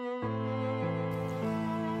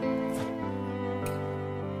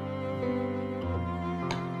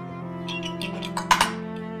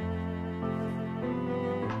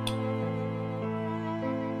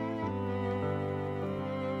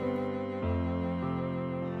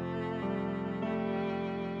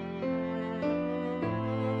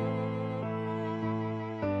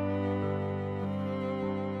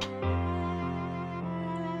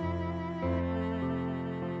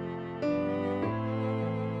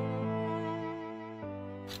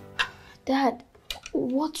 Dad,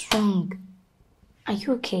 what's wrong? Are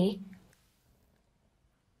you okay?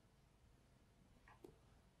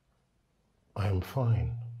 I am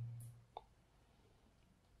fine.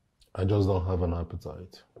 I just don't have an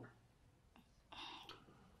appetite.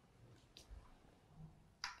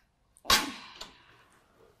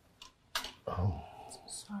 Oh.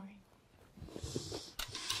 Sorry.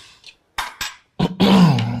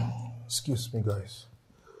 Excuse me, guys.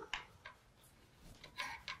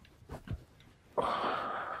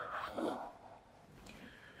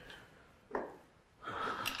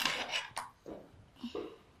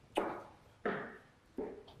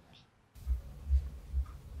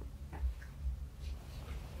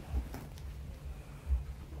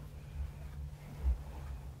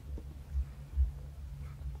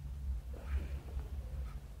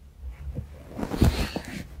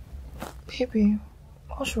 Kippy,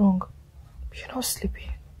 what's wrong? You're not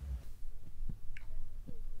sleeping.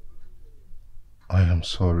 I am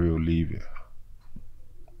sorry, Olivia.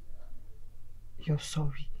 You're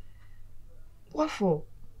sorry? What for?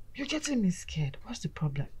 You're getting me scared. What's the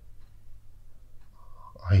problem?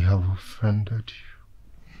 I have offended you.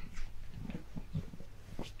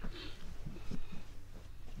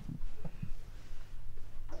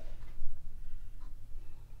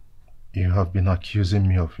 You have been accusing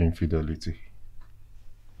me of infidelity.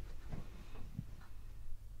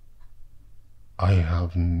 I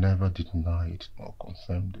have never denied nor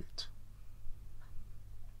confirmed it.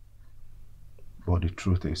 But the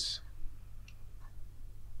truth is,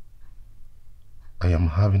 I am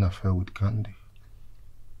having an affair with Candy.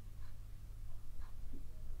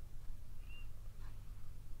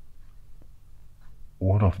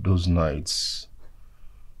 One of those nights,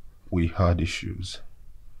 we had issues.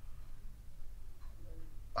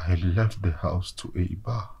 I left the house to a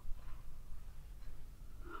bar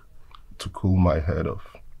to cool my head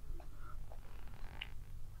off.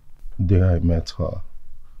 There I met her.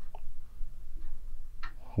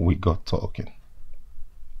 We got talking.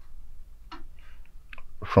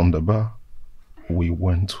 From the bar, we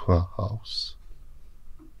went to her house.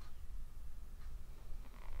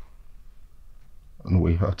 And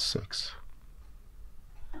we had sex.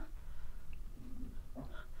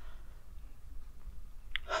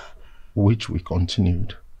 Which we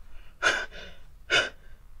continued.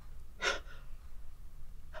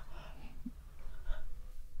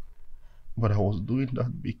 But I was doing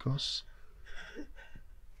that because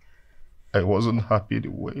I wasn't happy the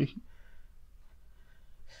way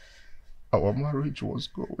our marriage was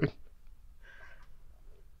going.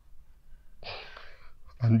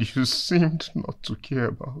 And you seemed not to care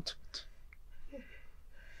about it.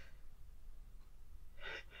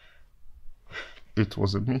 It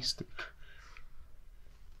was a mistake.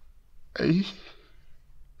 I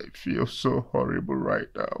feel so horrible right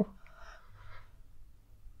now.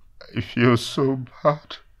 I feel so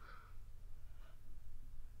bad.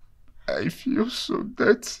 I feel so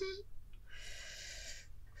dirty.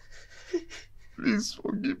 Please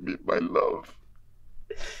forgive me, my love.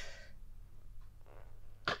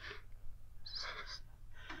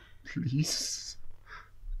 Please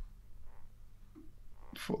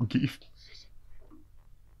forgive me.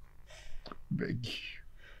 Beg you.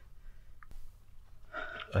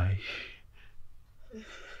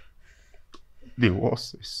 The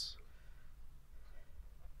worst is,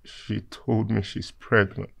 she told me she's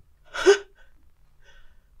pregnant.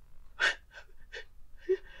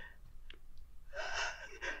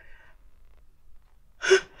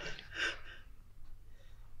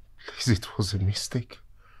 Please, it was a mistake.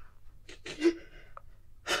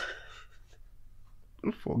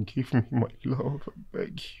 Forgive me, my love, I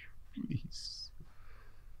beg you, please.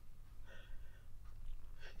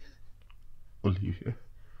 Olivia.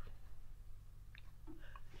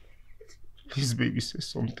 Please, baby, say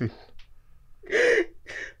something.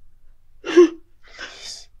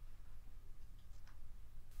 Please.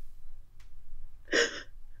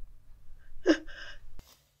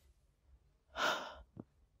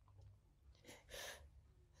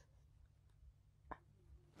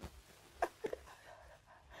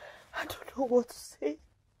 I don't know what to say.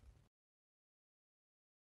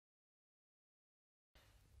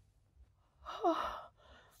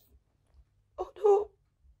 Although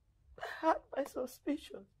I had my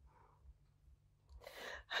suspicions,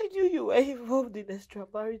 I knew you were involved in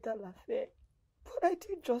extramarital affair, but I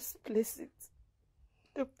didn't just place it.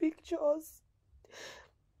 The pictures,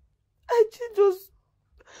 I didn't just...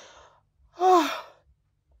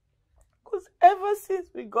 Because ever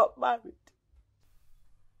since we got married,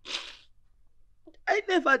 I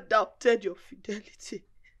never doubted your fidelity.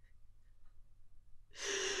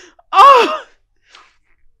 Oh!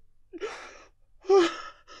 It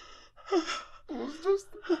was just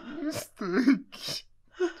a mistake. Just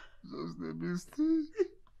a mistake.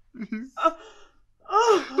 Please.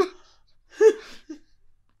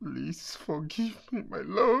 Please forgive me, my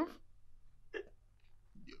love.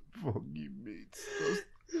 Forgive me.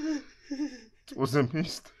 It was a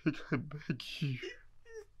mistake. I beg you.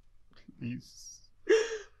 Please.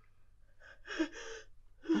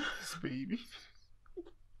 Please, baby.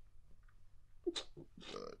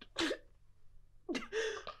 God.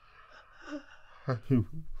 I will.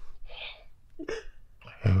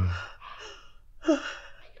 Please.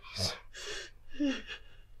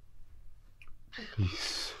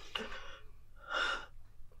 Please.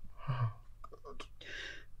 Oh, God.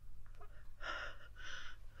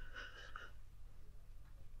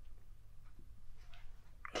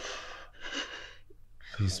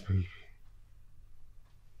 Please, baby.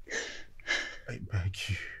 I beg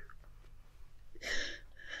you.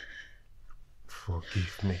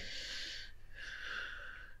 Forgive me.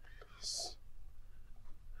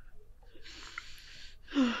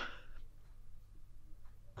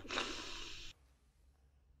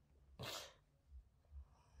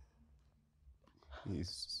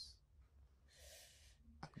 Please.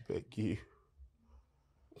 I beg you.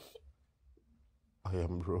 I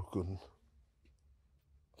am broken.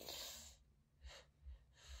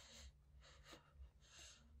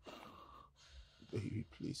 Baby,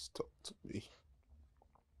 please talk to me.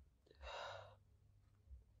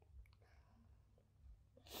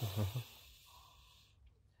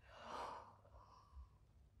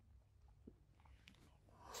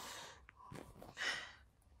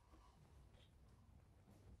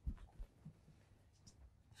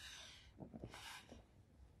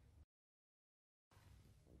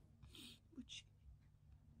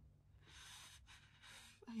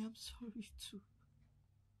 I am sorry too.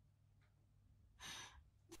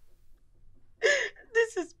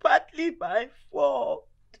 This is partly my fault.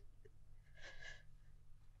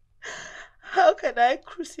 How can I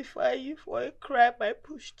crucify you for a crime I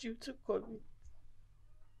pushed you to commit?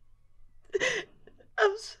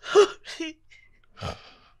 I'm sorry.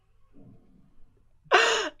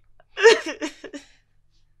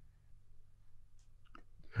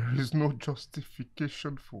 There is no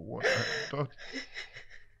justification for what I've done.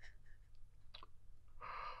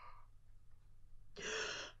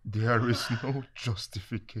 There is no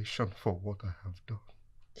justification for what I have done.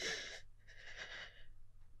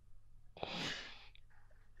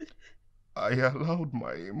 I allowed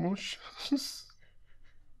my emotions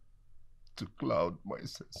to cloud my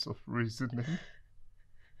sense of reasoning.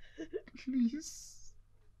 Please.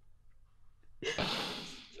 It's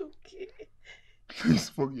okay. Please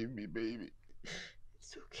forgive me, baby.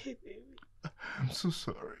 It's okay, baby. I'm so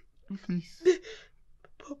sorry. Please.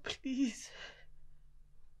 But please.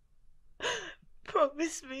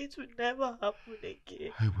 Promise me it will never happen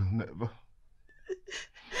again. I will never.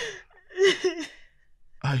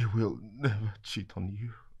 I will never cheat on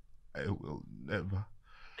you. I will never,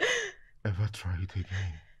 ever try it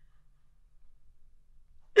again.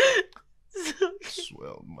 Okay. I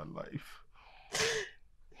swear on my life.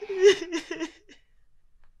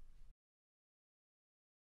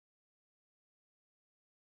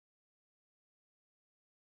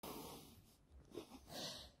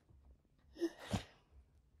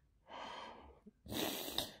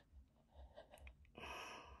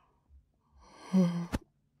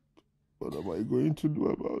 What am I going to do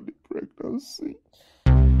about the pregnancy?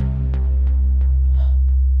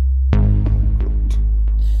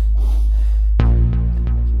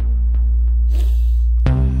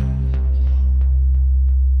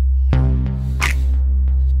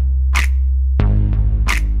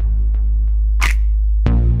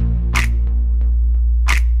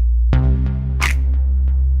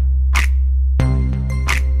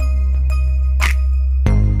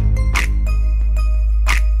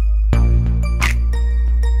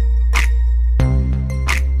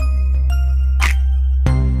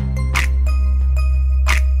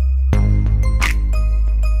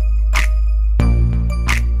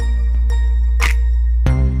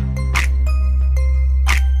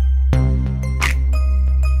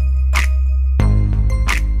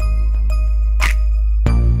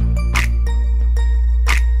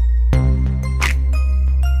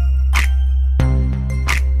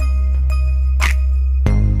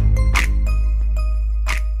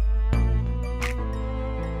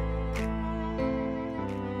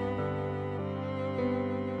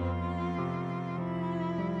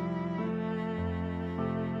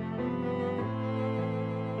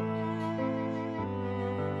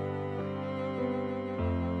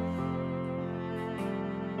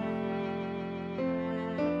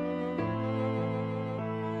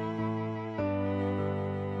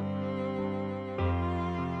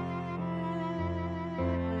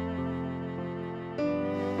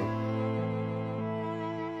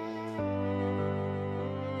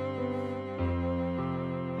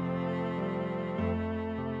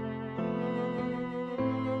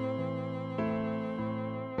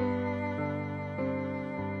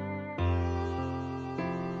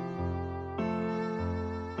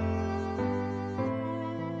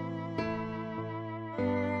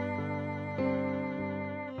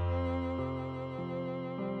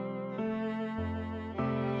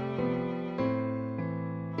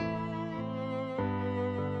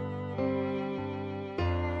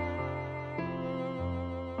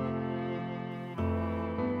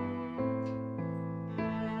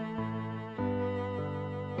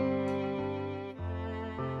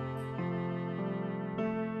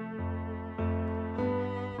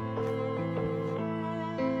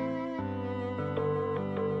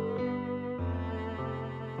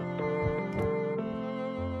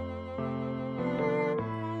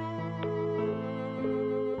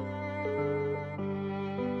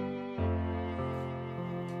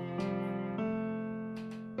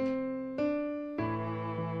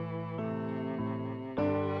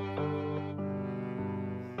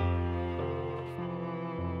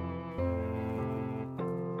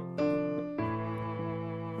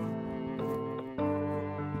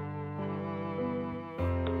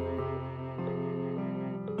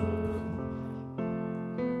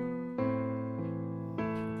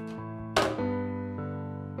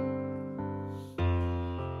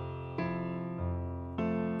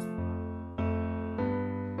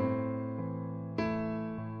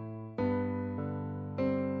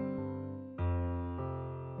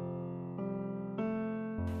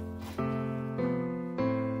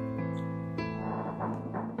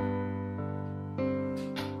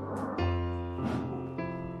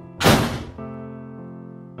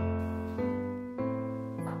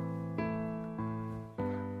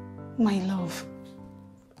 My love,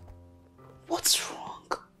 what's wrong?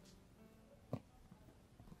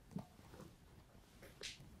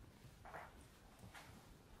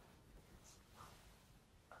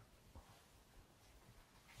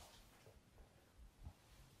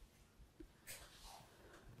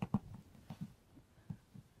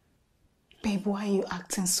 Babe, why are you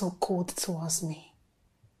acting so cold towards me?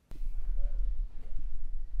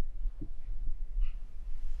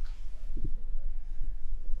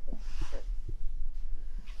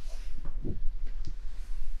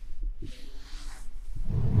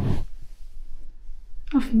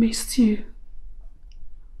 I've missed you.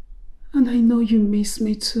 And I know you miss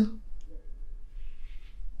me too.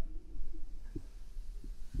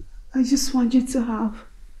 I just want you to have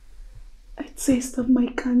a taste of my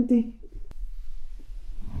candy.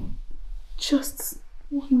 Just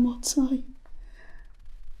one more time.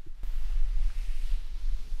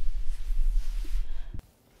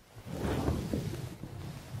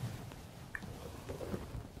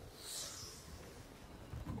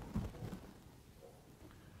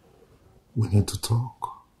 We need to talk.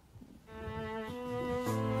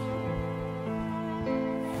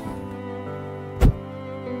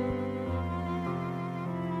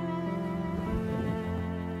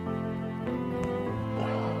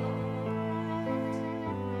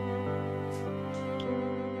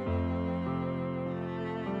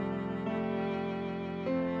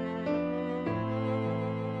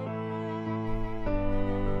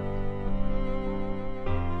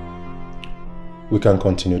 We can't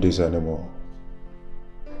continue this anymore.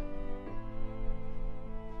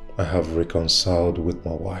 I have reconciled with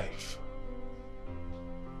my wife.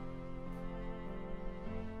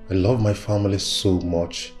 I love my family so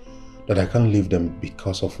much that I can't leave them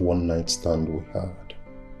because of one night stand we had.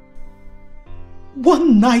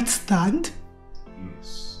 One night stand?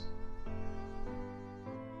 Yes.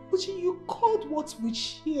 But you called what we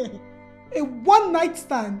share a one night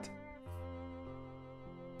stand?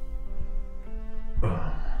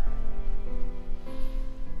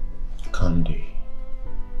 Candy.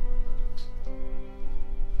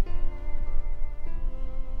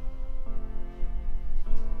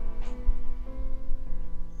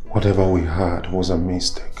 Whatever we had was a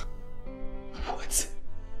mistake. What?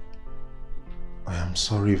 I am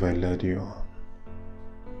sorry if I led you on.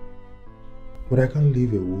 But I can't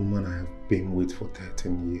leave a woman I have been with for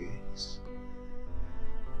 13 years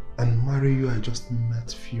and marry you I just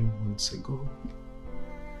met a few months ago.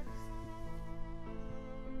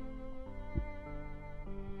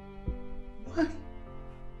 Why?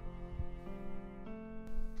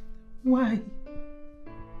 Why?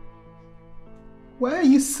 Why are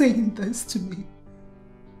you saying this to me?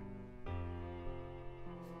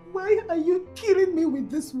 Why are you killing me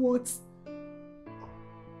with these words?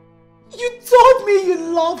 You told me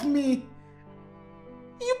you love me.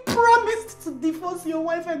 You promised to divorce your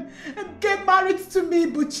wife and get married to me,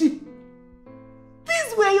 Buchi.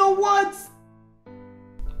 These were your words.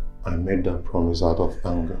 I made that promise out of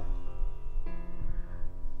anger.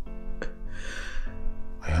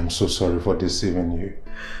 I am so sorry for deceiving you.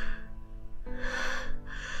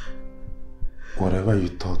 Whatever you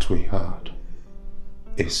thought we had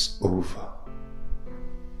is over.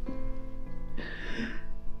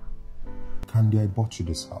 Candy, I bought you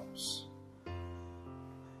this house.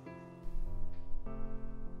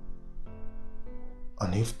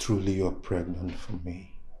 And if truly you're pregnant for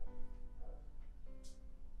me,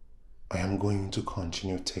 I am going to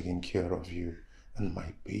continue taking care of you and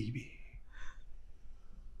my baby.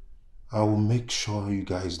 I will make sure you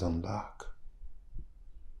guys don't lack.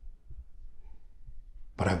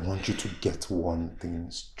 But I want you to get one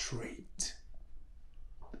thing straight.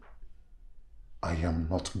 I am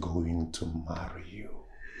not going to marry you.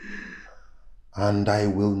 And I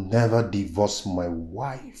will never divorce my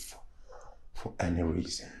wife for any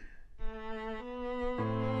reason.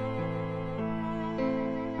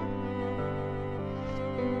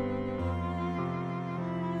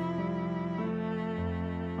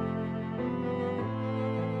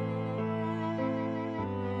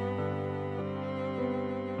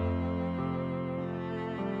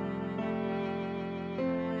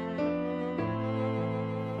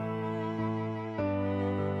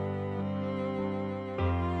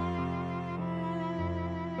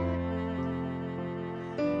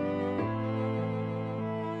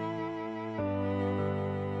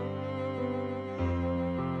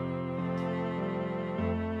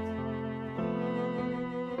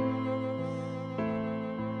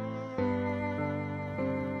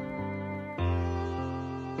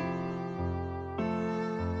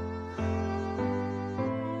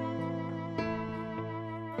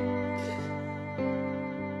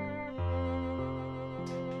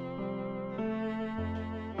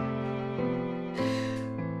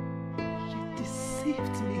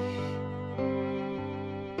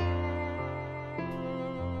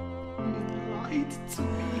 lied to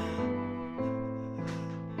me.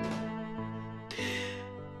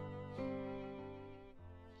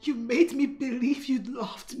 You made me believe you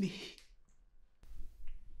loved me.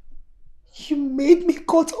 You made me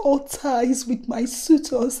cut all ties with my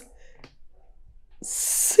suitors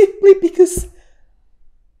simply because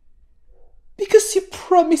you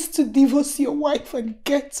promised to divorce your wife and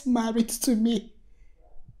get married to me.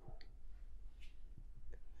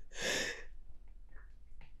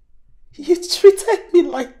 You treated me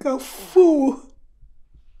like a fool.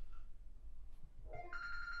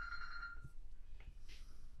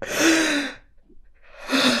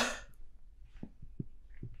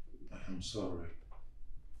 I'm sorry.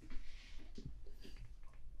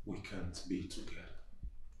 We can't be together.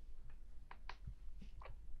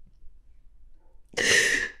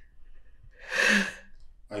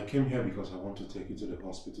 I came here because I want to take you to the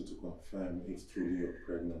hospital to confirm if truly you're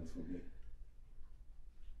pregnant for me.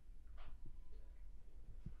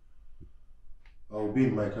 I'll be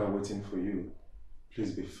in my car waiting for you.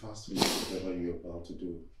 Please be fast with whatever you're about to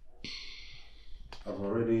do. I've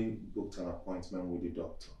already booked an appointment with the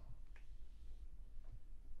doctor.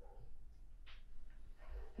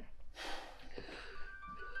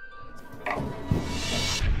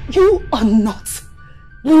 You are not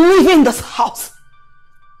leaving this house.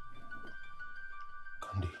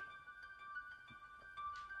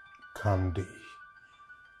 Candy.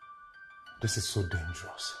 This is so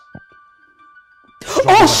dangerous.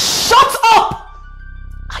 Oh, shut up!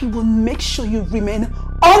 I will make sure you remain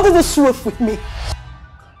under this roof with me.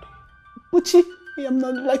 Buchi, I am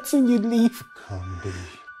not letting you leave. Candy,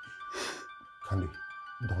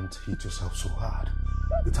 don't hit yourself so hard.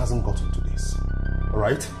 It hasn't gotten to this.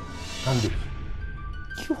 Alright? Candy.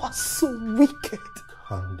 You are so wicked.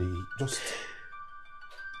 Candy, just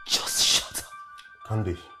shut up.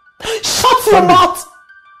 Candy. Shut your mouth!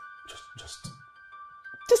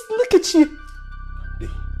 Just look at you.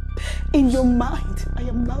 Candy. In your mind, I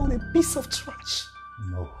am now a piece of trash.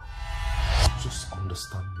 No. Just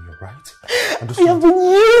understand me, alright? I have been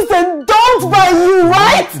used and dumped by you,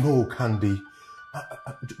 right? No, Candy.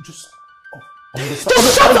 Just understand.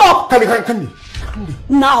 Just shut up! Candy.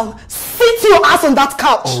 Now, sit your ass on that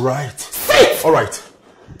couch. Alright. Sit! Alright.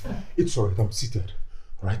 It's alright, I'm seated.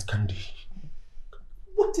 Alright, Candy.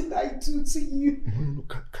 What did I do to you? No,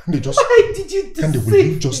 Candy, just... Why did you deceive Candy, will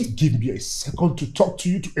you just give me a second to talk to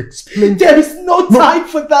you, to explain... There is no time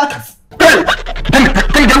for that.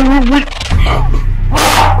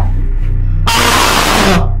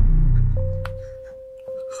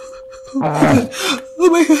 Oh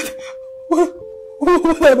my God.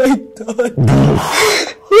 What have I done?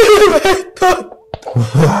 What have I done?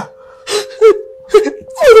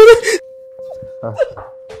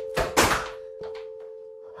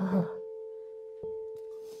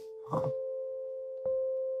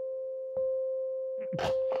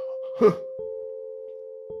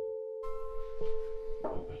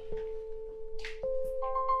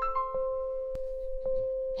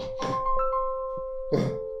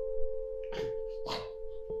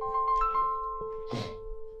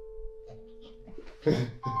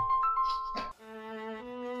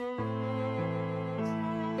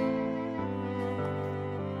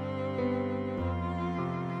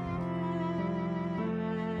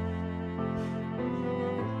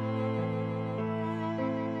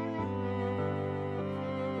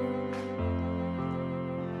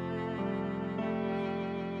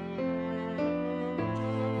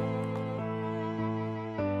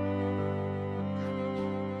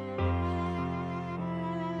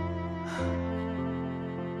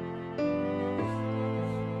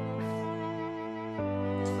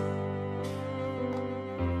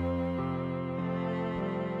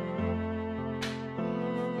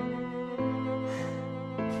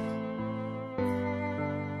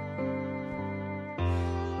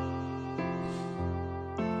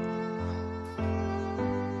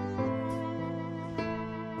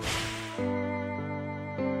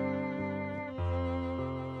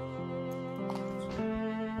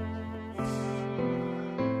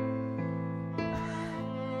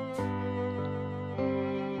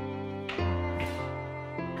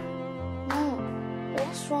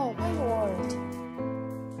 wrong? Why are you worried?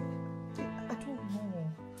 I don't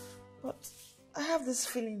know. But I have this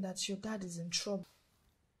feeling that your dad is in trouble.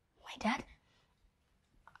 My dad?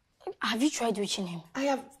 Have you tried reaching him? I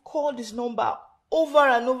have called his number over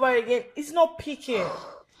and over again. He's not picking.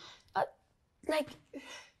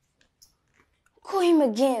 Call him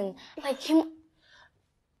again.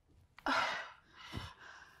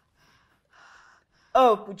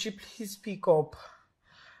 Oh, would you please pick up?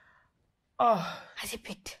 Has he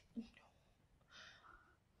picked?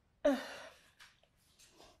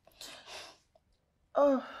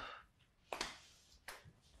 Oh.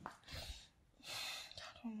 I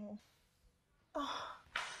don't know. Oh.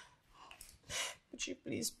 Would you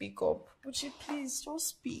please speak up? Would you please just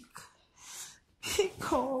speak?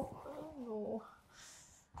 Speak up. I don't know.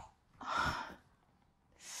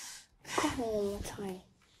 Come on one more time.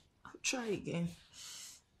 I'll try again.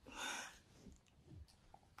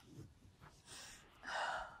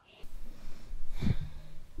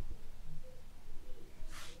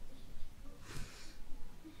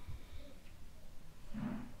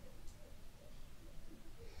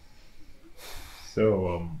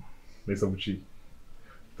 So, Mr. Buchi,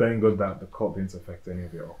 thank God that the court didn't affect any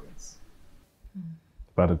of your organs.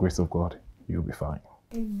 By the grace of God, you'll be fine.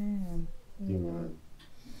 Amen. Amen.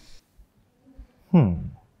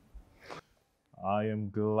 I am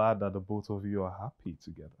glad that the both of you are happy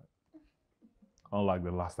together. Unlike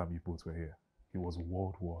the last time you both were here, it was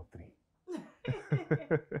World War III.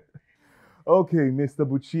 Okay, Mr.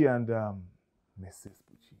 Buchi and Mrs.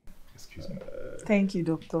 Buchi. Excuse me. Thank you,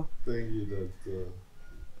 doctor. Thank you, doctor.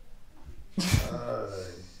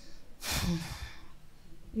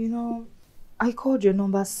 You know, I called your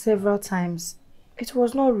number several times. It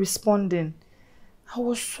was not responding. I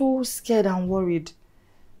was so scared and worried.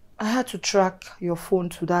 I had to track your phone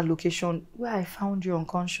to that location where I found you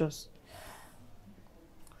unconscious.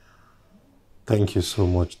 Thank you so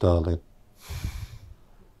much, darling.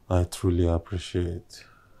 I truly appreciate it.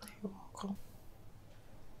 You're welcome.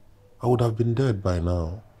 I would have been dead by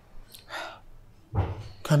now.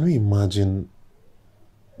 Can you imagine?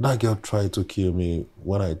 That girl tried to kill me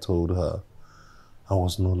when I told her I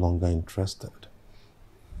was no longer interested.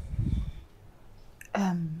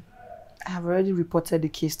 I have already reported the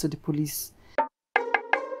case to the police.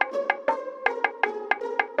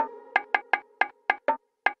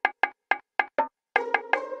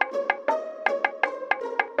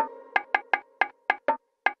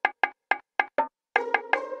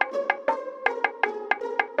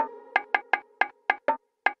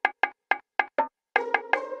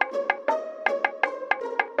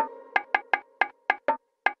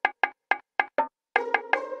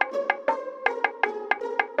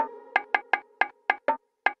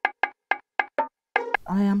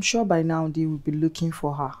 I am sure by now they will be looking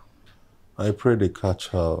for her. I pray they catch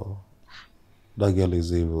her. That girl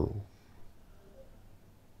is evil.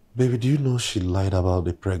 Baby, do you know she lied about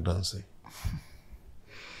the pregnancy?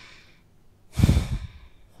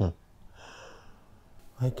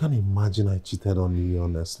 I can't imagine I cheated on you,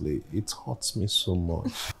 honestly. It hurts me so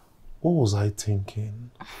much. What was I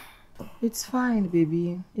thinking? It's fine,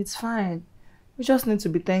 baby. It's fine. We just need to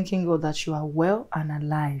be thanking God that you are well and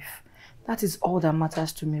alive. That is all that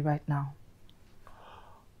matters to me right now.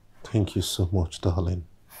 Thank you so much, darling.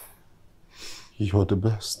 You're the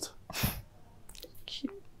best. Thank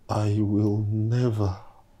you. I will never,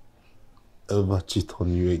 ever cheat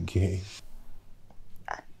on you again.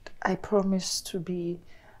 And I promise to be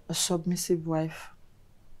a submissive wife.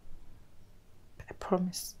 I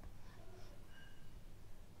promise.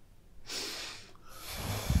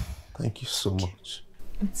 Thank you so much.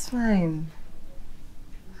 It's fine.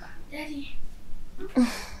 Daddy.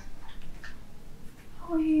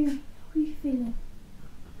 How are you? How are you feeling?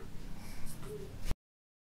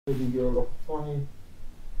 Baby girl, I'm fine.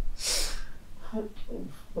 How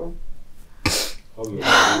are you?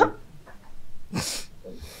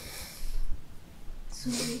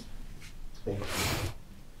 Sorry. Thank you.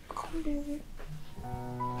 Come, baby.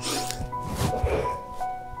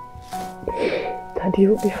 Daddy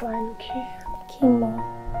will be fine, okay? Okay, Mom.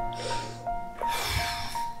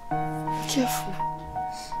 Careful.